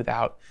nothing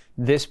without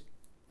this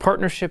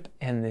partnership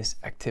and this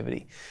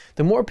activity.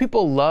 The more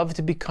people love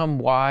to become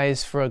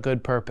wise for a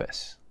good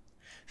purpose,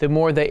 the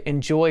more they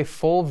enjoy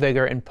full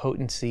vigor and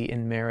potency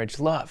in marriage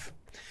love.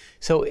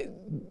 So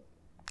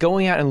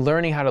going out and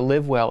learning how to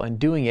live well and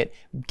doing it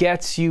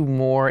gets you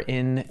more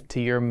into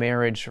your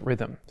marriage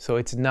rhythm. So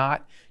it's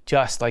not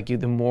just like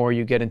the more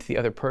you get into the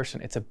other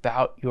person, it's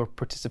about your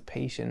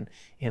participation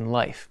in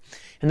life.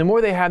 And the more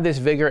they have this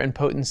vigor and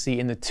potency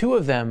in the 2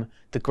 of them,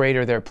 the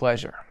greater their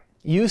pleasure.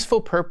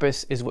 Useful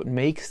purpose is what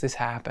makes this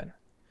happen,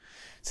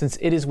 since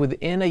it is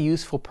within a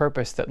useful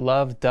purpose that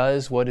love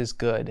does what is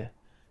good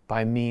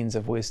by means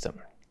of wisdom.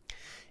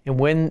 And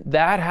when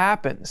that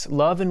happens,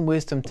 love and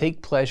wisdom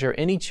take pleasure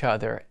in each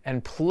other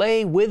and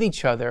play with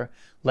each other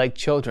like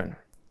children,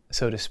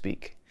 so to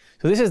speak.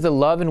 So this is the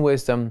love and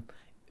wisdom.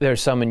 There's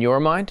some in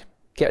your mind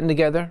getting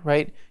together,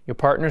 right? Your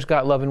partner's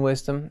got love and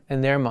wisdom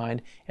in their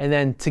mind, and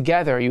then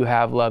together you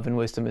have love and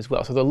wisdom as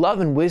well. So the love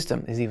and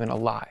wisdom is even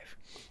alive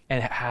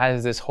and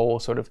has this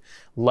whole sort of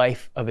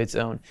life of its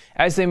own.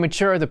 As they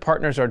mature, the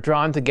partners are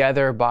drawn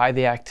together by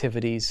the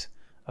activities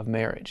of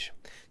marriage.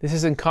 This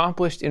is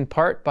accomplished in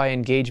part by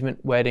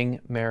engagement, wedding,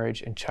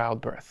 marriage, and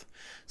childbirth.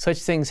 Such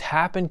things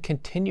happen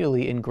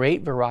continually in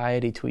great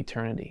variety to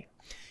eternity,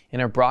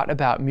 and are brought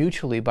about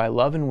mutually by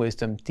love and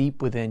wisdom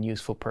deep within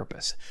useful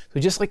purpose. So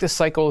just like the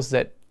cycles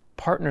that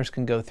partners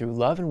can go through,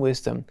 love and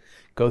wisdom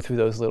go through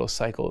those little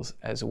cycles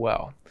as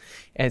well.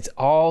 And it's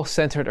all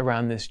centered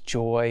around this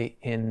joy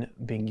in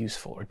being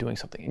useful or doing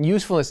something. And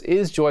usefulness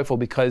is joyful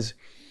because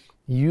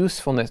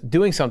usefulness,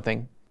 doing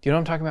something, do you know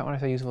what I'm talking about when I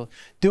say useful?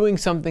 Doing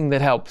something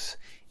that helps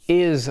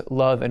is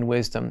love and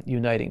wisdom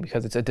uniting,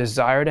 because it's a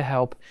desire to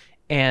help,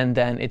 and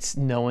then it's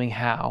knowing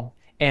how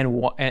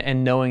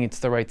and knowing it's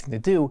the right thing to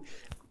do,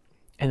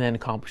 and then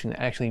accomplishing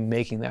that, actually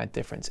making that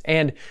difference.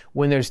 And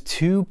when there's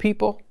two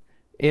people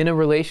in a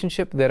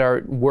relationship that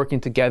are working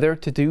together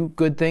to do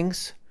good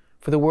things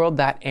for the world,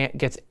 that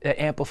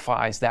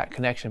amplifies that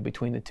connection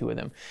between the two of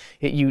them.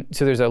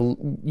 So there's a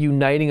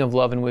uniting of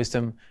love and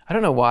wisdom. I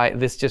don't know why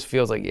this just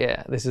feels like,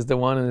 yeah, this is the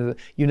one.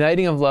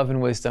 Uniting of love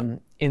and wisdom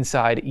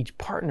inside each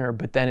partner,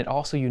 but then it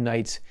also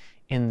unites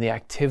in the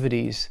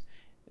activities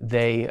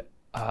they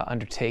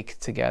undertake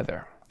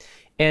together.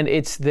 And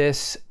it's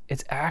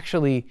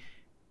actually,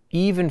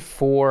 even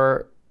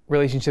for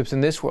relationships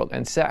in this world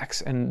and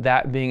sex and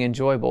that being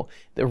enjoyable,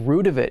 the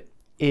root of it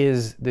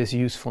is this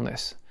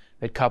usefulness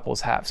that couples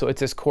have. So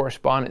it's this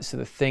correspondence to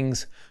the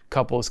things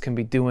couples can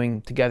be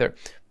doing together,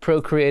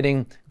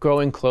 procreating,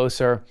 growing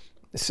closer,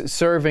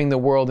 serving the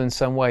world in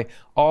some way.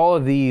 All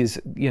of these,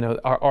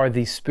 are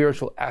the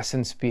spiritual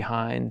essence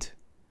behind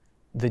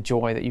the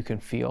joy that you can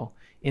feel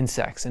in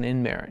sex and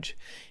in marriage.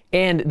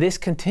 And this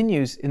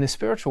continues in the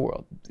spiritual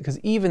world, because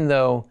even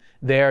though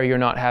there you're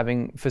not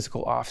having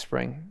physical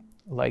offspring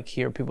like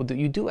here people do,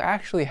 you do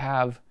actually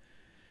have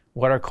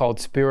what are called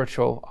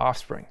spiritual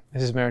offspring.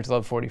 This is Marriage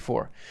Love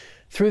 44.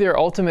 Through their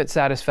ultimate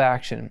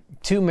satisfaction,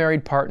 two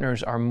married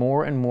partners are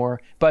more and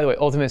more, by the way,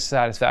 ultimate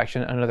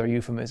satisfaction, another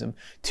euphemism.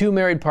 Two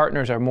married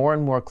partners are more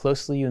and more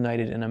closely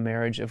united in a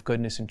marriage of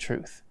goodness and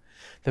truth.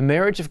 The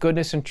marriage of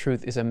goodness and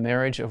truth is a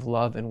marriage of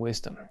love and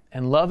wisdom.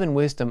 And love and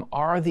wisdom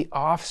are the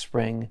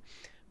offspring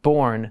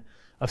born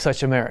of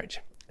such a marriage.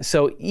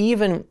 So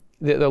even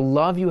the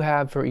love you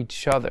have for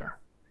each other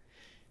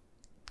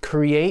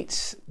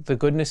creates the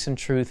goodness and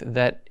truth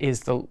that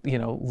is the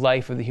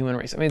life of the human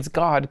race. I mean, it's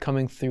God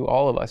coming through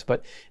all of us,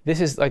 but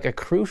this is like a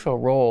crucial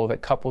role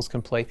that couples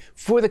can play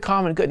for the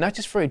common good, not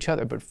just for each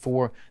other, but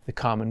for the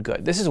common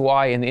good. This is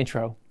why in the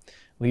intro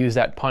we use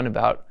that pun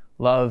about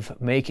love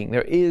making.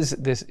 There is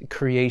this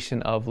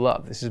creation of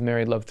love. This is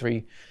Marriage Love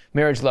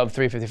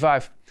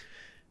 355.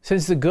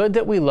 Since the good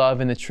that we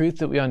love and the truth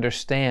that we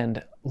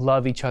understand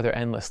love each other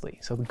endlessly.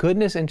 So the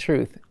goodness and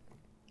truth,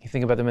 you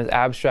think about them as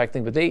abstract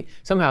things, but they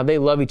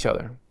love each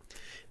other.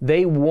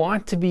 They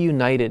want to be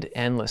united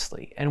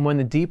endlessly. And when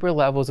the deeper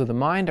levels of the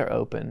mind are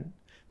open,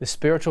 that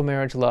spiritual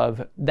marriage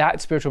love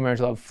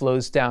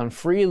flows down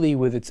freely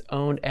with its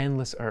own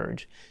endless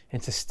urge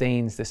and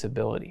sustains this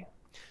ability.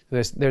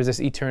 So there's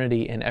this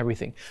eternity in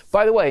everything.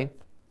 By the way,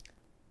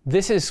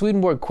 this is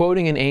Swedenborg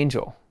quoting an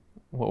angel,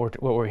 what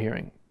we're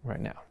hearing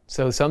right now.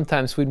 So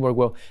sometimes Swedenborg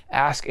will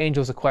ask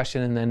angels a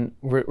question and then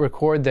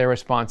record their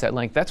response at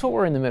length. That's what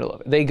we're in the middle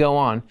of. They go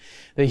on.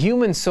 The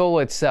human soul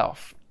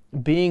itself,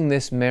 being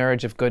this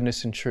marriage of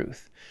goodness and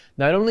truth,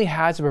 not only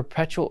has a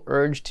perpetual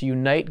urge to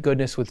unite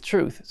goodness with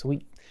truth, so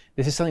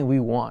this is something we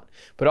want,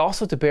 but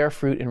also to bear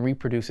fruit and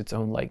reproduce its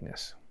own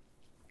likeness.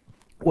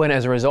 When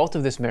as a result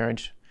of this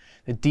marriage,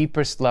 the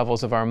deepest level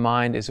of our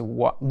mind is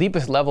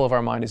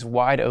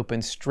wide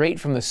open, straight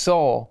from the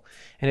soul,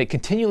 and it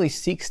continually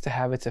seeks to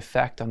have its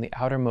effect on the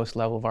outermost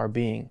level of our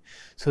being,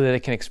 so that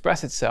it can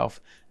express itself.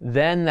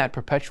 Then that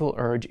perpetual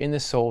urge in the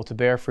soul to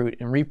bear fruit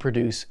and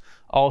reproduce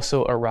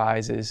also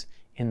arises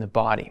in the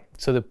body.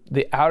 So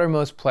the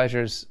outermost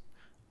pleasures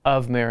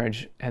of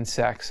marriage and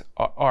sex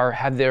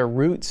have their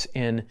roots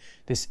in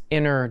this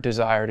inner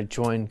desire to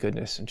join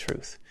goodness and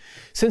truth.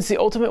 Since the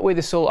ultimate way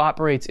the soul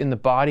operates in the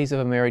bodies of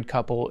a married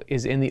couple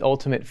is in the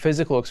ultimate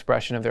physical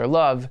expression of their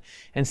love,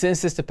 and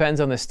since this depends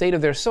on the state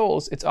of their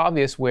souls, it's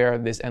obvious where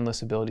this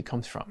endless ability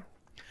comes from.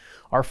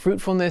 Our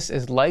fruitfulness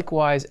is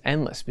likewise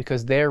endless,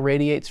 because there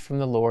radiates from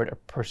the Lord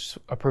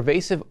a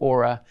pervasive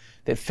aura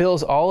that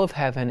fills all of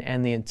heaven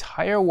and the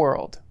entire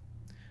world.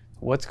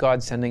 What's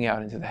God sending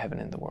out into the heaven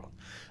and the world?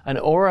 An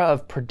aura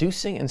of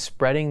producing and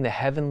spreading the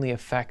heavenly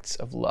effects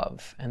of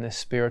love and the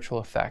spiritual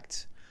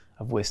effects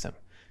of wisdom.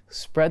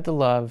 Spread the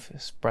love,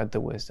 spread the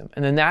wisdom,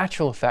 and the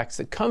natural effects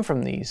that come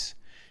from these,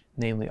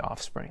 namely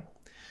offspring.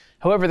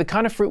 However, the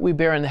kind of fruit we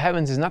bear in the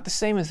heavens is not the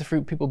same as the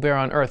fruit people bear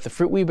on earth. The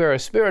fruit we bear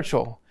is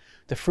spiritual,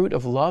 the fruit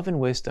of love and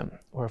wisdom,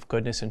 or of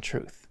goodness and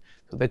truth.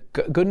 So the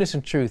goodness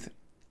and truth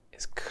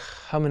is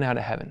coming out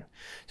of heaven.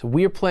 So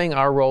we are playing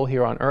our role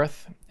here on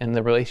earth, and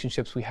the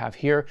relationships we have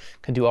here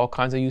can do all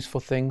kinds of useful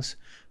things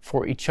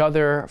for each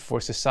other,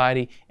 for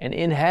society. And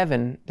in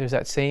heaven, there's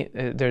a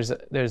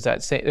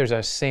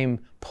same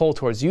pull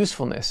towards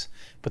usefulness,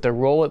 but the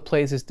role it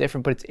plays is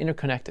different, but it's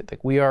interconnected.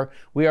 Like we are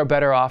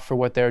better off for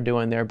what they're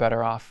doing, they're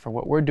better off for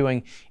what we're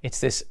doing. It's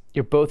this,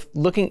 you're both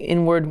looking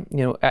inward,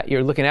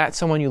 you're looking at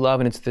someone you love,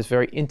 and it's this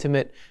very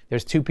intimate,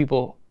 there's two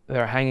people that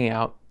are hanging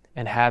out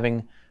and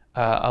having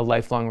a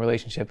lifelong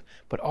relationship,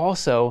 but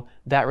also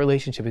that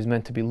relationship is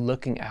meant to be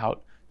looking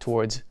out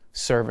towards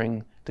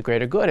serving the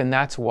greater good, and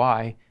that's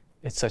why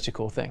it's such a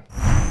cool thing.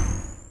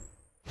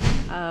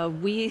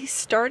 We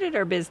started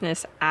our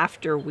business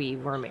after we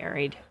were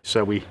married.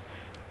 So we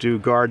do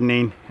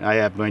gardening. I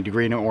have my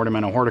degree in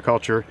ornamental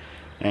horticulture,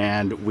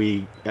 and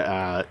we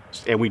have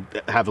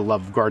a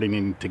love of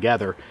gardening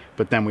together,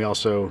 but then we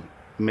also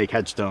make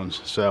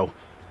headstones. So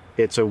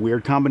it's a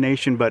weird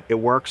combination, but it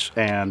works,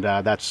 and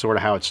that's sort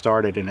of how it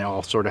started, and it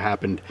all sort of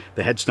happened.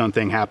 The headstone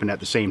thing happened at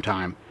the same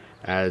time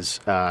as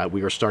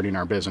we were starting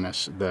our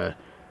business.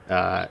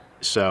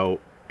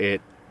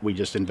 We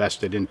just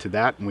invested into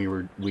that,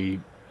 and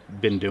we've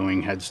been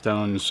doing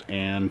headstones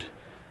and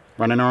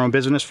running our own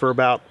business for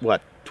about,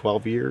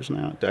 12 years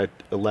now?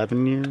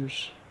 11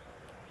 years?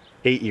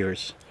 8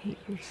 years. 8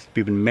 years.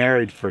 We've been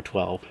married for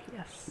 12.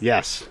 Yes.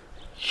 Yes.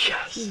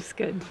 Yes. He's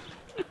good.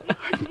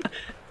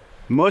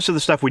 Most of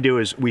the stuff we do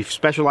is we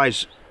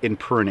specialize in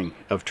pruning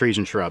of trees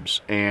and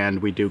shrubs,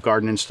 and we do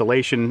garden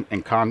installation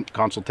and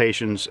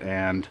consultations,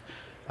 and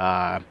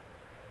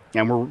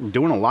we're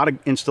doing a lot of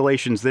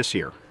installations this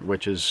year,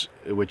 which is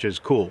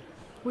cool.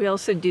 We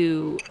also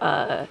do,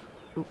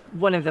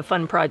 one of the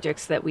fun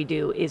projects that we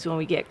do is when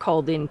we get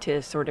called in to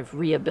sort of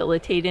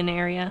rehabilitate an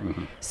area.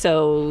 Mm-hmm.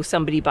 So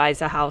somebody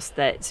buys a house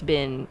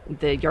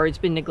the yard's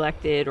been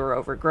neglected or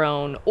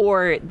overgrown,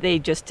 or they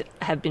just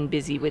have been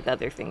busy with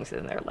other things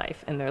in their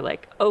life. And they're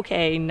like,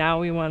 okay, now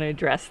we want to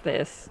address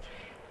this.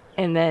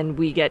 And then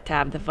we get to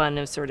have the fun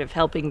of sort of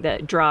helping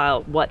draw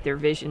out what their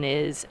vision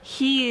is.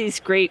 He's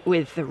great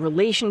with the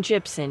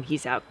relationships, and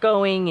he's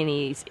outgoing, and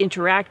he's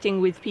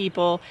interacting with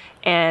people.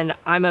 And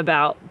I'm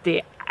about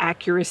the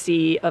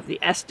accuracy of the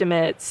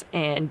estimates,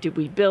 and do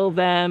we bill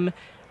them?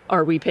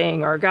 Are we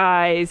paying our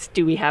guys?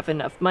 Do we have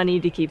enough money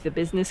to keep the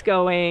business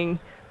going?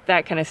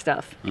 That kind of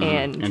stuff.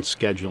 And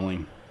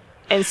scheduling.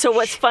 And so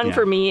what's fun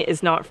for me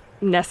is not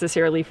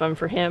necessarily fun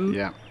for him.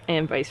 Yeah.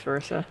 And vice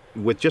versa.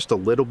 With just a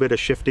little bit of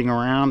shifting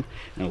around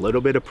and a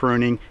little bit of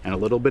pruning and a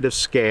little bit of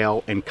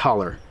scale and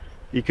color,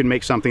 you can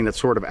make something that's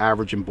sort of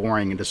average and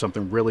boring into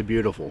something really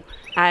beautiful.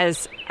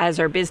 As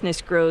our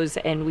business grows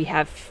and we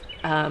have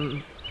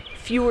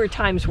fewer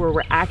times where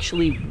we're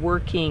actually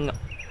working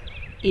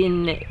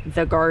in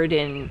the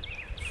garden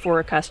for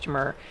a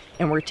customer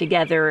and we're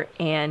together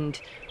and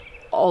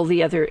all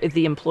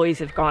the employees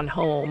have gone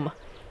home,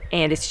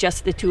 and it's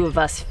just the two of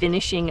us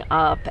finishing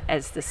up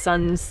as the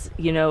sun's,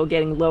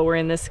 getting lower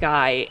in the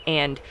sky.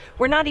 And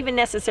we're not even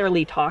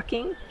necessarily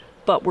talking,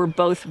 but we're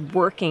both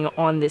working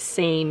on the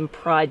same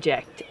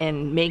project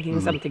and making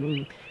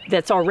something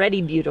that's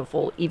already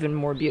beautiful even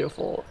more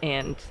beautiful.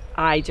 And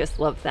I just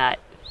love that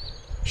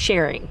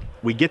sharing.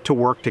 We get to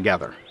work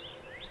together.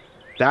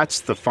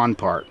 That's the fun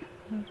part.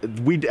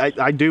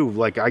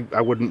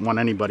 I wouldn't want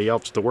anybody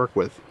else to work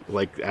with,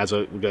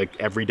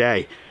 every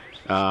day.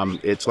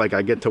 It's like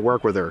I get to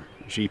work with her.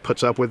 She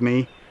puts up with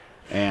me,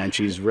 and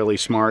she's really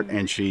smart,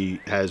 and she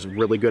has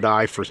really good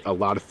eye for a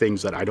lot of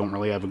things that I don't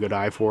really have a good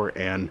eye for,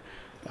 and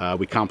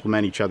we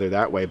complement each other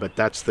that way. But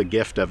that's the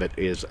gift of it,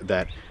 is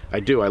that I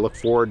look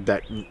forward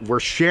that we're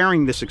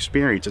sharing this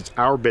experience. It's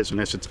our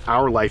business, it's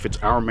our life, it's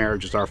our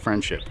marriage, it's our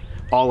friendship,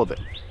 all of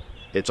it.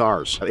 It's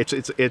ours.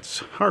 It's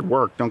hard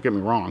work, don't get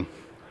me wrong,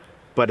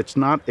 but it's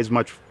not as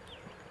much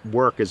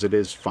work as it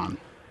is fun.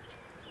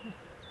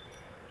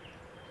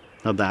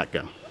 How'd that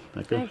go?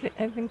 That good?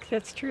 I think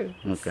that's true.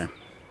 Okay.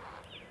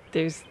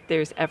 There's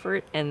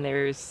effort and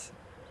there's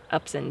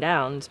ups and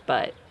downs,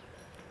 but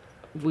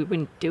we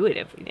wouldn't do it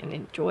if we didn't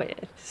enjoy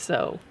it.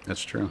 So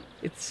that's true.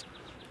 It's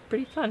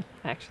pretty fun,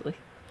 actually.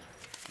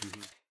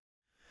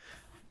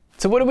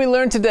 So what did we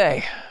learn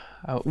today?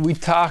 We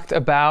talked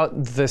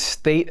about the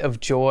state of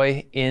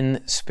joy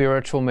in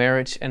spiritual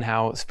marriage and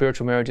how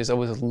spiritual marriage is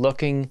always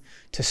looking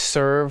to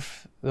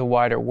serve the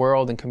wider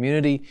world and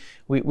community.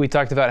 We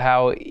talked about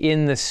how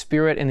in the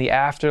spirit, in the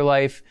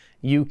afterlife,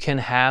 you can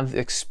have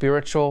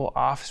spiritual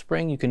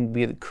offspring. You can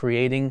be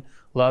creating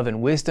love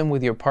and wisdom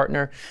with your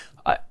partner.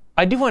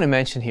 I do want to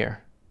mention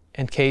here,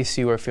 in case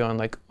you are feeling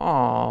like,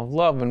 oh,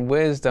 love and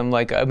wisdom,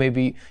 like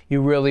maybe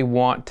you really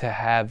want to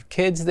have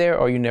kids there,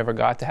 or you never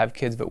got to have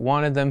kids but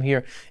wanted them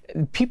here.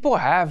 People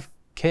have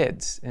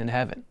kids in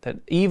heaven, that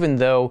even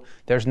though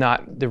there's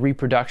not the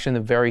reproduction, the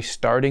very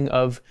starting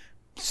of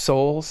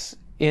souls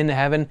in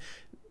heaven,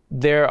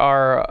 there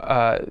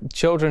are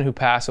children who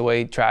pass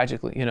away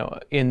tragically,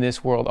 in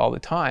this world all the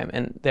time.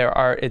 And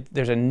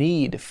there's a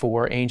need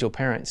for angel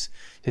parents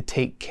to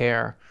take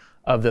care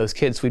of those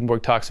kids.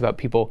 Swedenborg talks about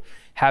people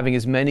having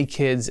as many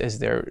kids as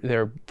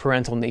their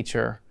parental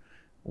nature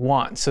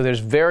want. So there's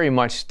very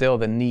much still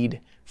the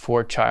need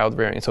for child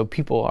rearing. And so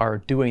people are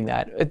doing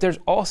that. There's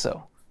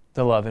also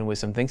the love and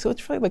wisdom thing. So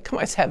it's really like, come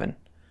on, it's heaven.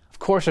 Of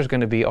course there's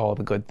going to be all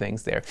the good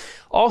things there.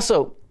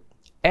 Also,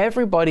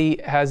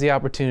 everybody has the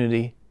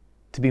opportunity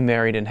to be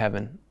married in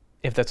heaven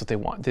if that's what they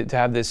want, to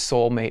have this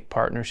soulmate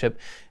partnership.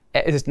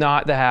 It's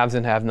not the haves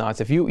and have-nots.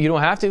 If you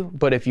don't have to,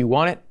 but if you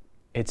want it,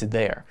 it's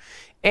there.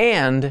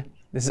 And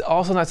this is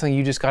also not something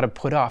you just got to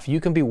put off. You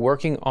can be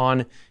working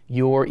on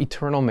your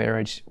eternal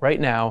marriage right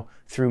now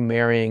through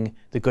marrying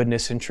the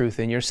goodness and truth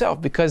in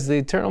yourself, because the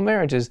eternal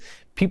marriage is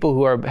people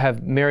who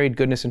have married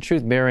goodness and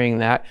truth, marrying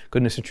that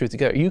goodness and truth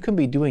together. You can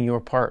be doing your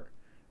part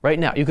right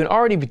now. You can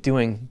already be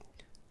doing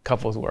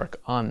couples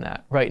work on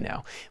that right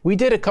now. We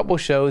did a couple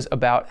shows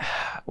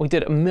we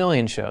did 1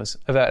 million shows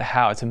about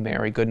how to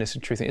marry goodness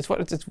and truth. It's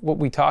what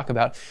we talk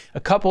about.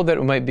 A couple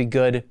that might be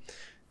good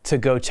to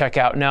go check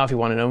out now if you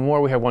want to know more.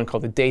 We have one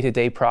called the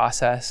day-to-day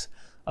process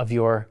of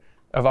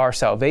our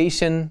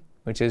salvation,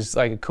 which is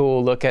like a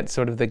cool look at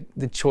sort of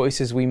the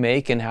choices we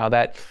make and how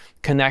that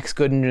connects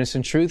goodness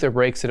and truth or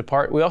breaks it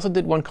apart. We also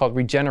did one called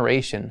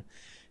Regeneration,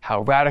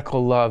 how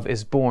radical love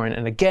is born.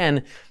 And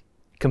again,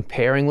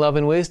 comparing love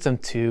and wisdom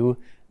to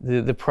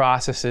the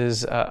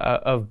processes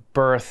of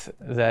birth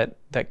that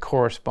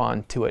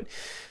correspond to it.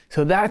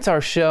 So that's our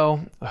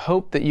show. I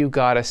hope that you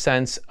got a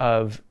sense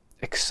of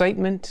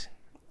excitement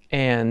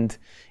and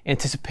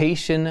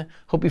anticipation.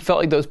 Hope you felt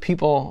like those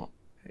people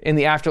in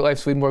the afterlife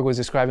Swedenborg was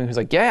describing, who's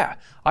like, yeah,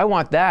 I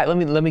want that.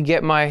 Let me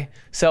get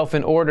myself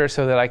in order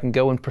so that I can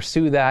go and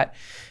pursue that.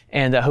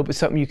 And I hope it's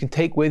something you can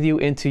take with you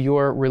into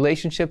your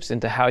relationships,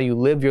 into how you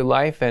live your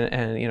life,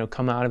 and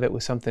come out of it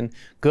with something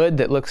good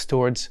that looks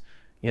towards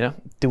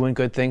doing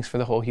good things for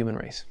the whole human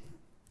race.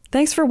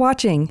 Thanks for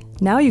watching.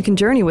 Now you can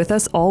journey with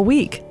us all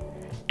week.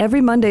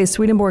 Every Monday's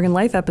Swedenborg in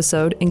Life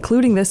episode,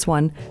 including this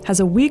one, has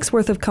a week's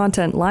worth of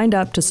content lined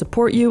up to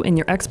support you in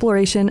your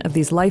exploration of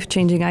these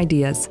life-changing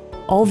ideas.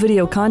 All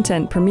video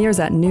content premieres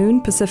at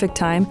noon Pacific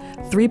Time,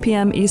 3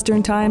 p.m.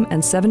 Eastern Time,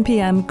 and 7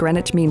 p.m.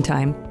 Greenwich Mean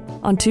Time.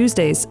 On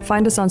Tuesdays,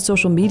 find us on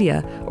social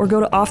media or go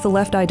to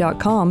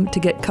OffTheLeftEye.com to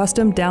get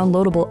custom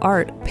downloadable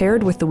art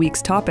paired with the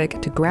week's topic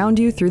to ground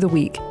you through the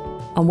week.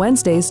 On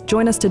Wednesdays,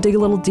 join us to dig a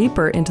little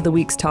deeper into the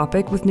week's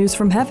topic with news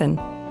from heaven.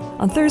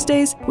 On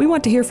Thursdays, we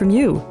want to hear from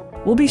you.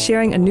 We'll be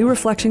sharing a new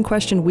reflection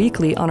question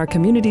weekly on our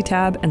community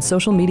tab and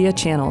social media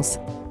channels.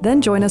 Then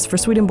join us for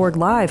Swedenborg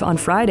Live on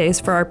Fridays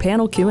for our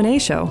panel Q&A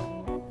show.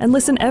 And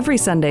listen every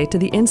Sunday to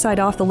the Inside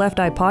Off the Left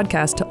Eye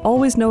podcast to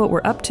always know what we're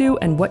up to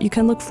and what you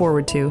can look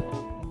forward to.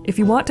 If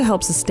you want to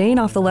help sustain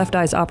Off the Left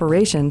Eye's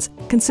operations,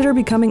 consider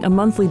becoming a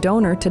monthly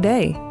donor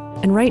today.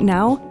 And right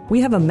now, we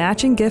have a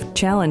matching gift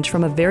challenge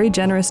from a very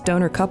generous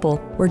donor couple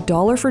where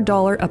dollar for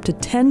dollar up to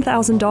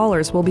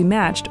 $10,000 will be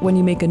matched when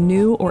you make a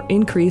new or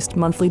increased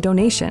monthly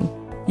donation.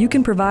 You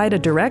can provide a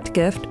direct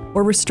gift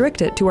or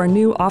restrict it to our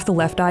new Off the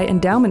Left Eye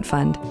Endowment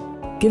Fund.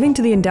 Giving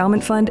to the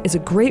Endowment Fund is a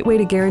great way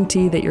to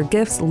guarantee that your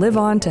gifts live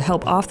on to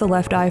help Off the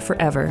Left Eye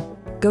forever.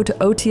 Go to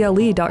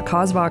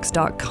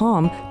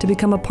OTLE.cosvox.com to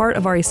become a part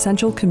of our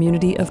essential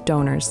community of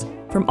donors.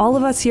 From all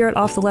of us here at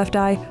Off the Left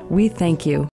Eye, we thank you.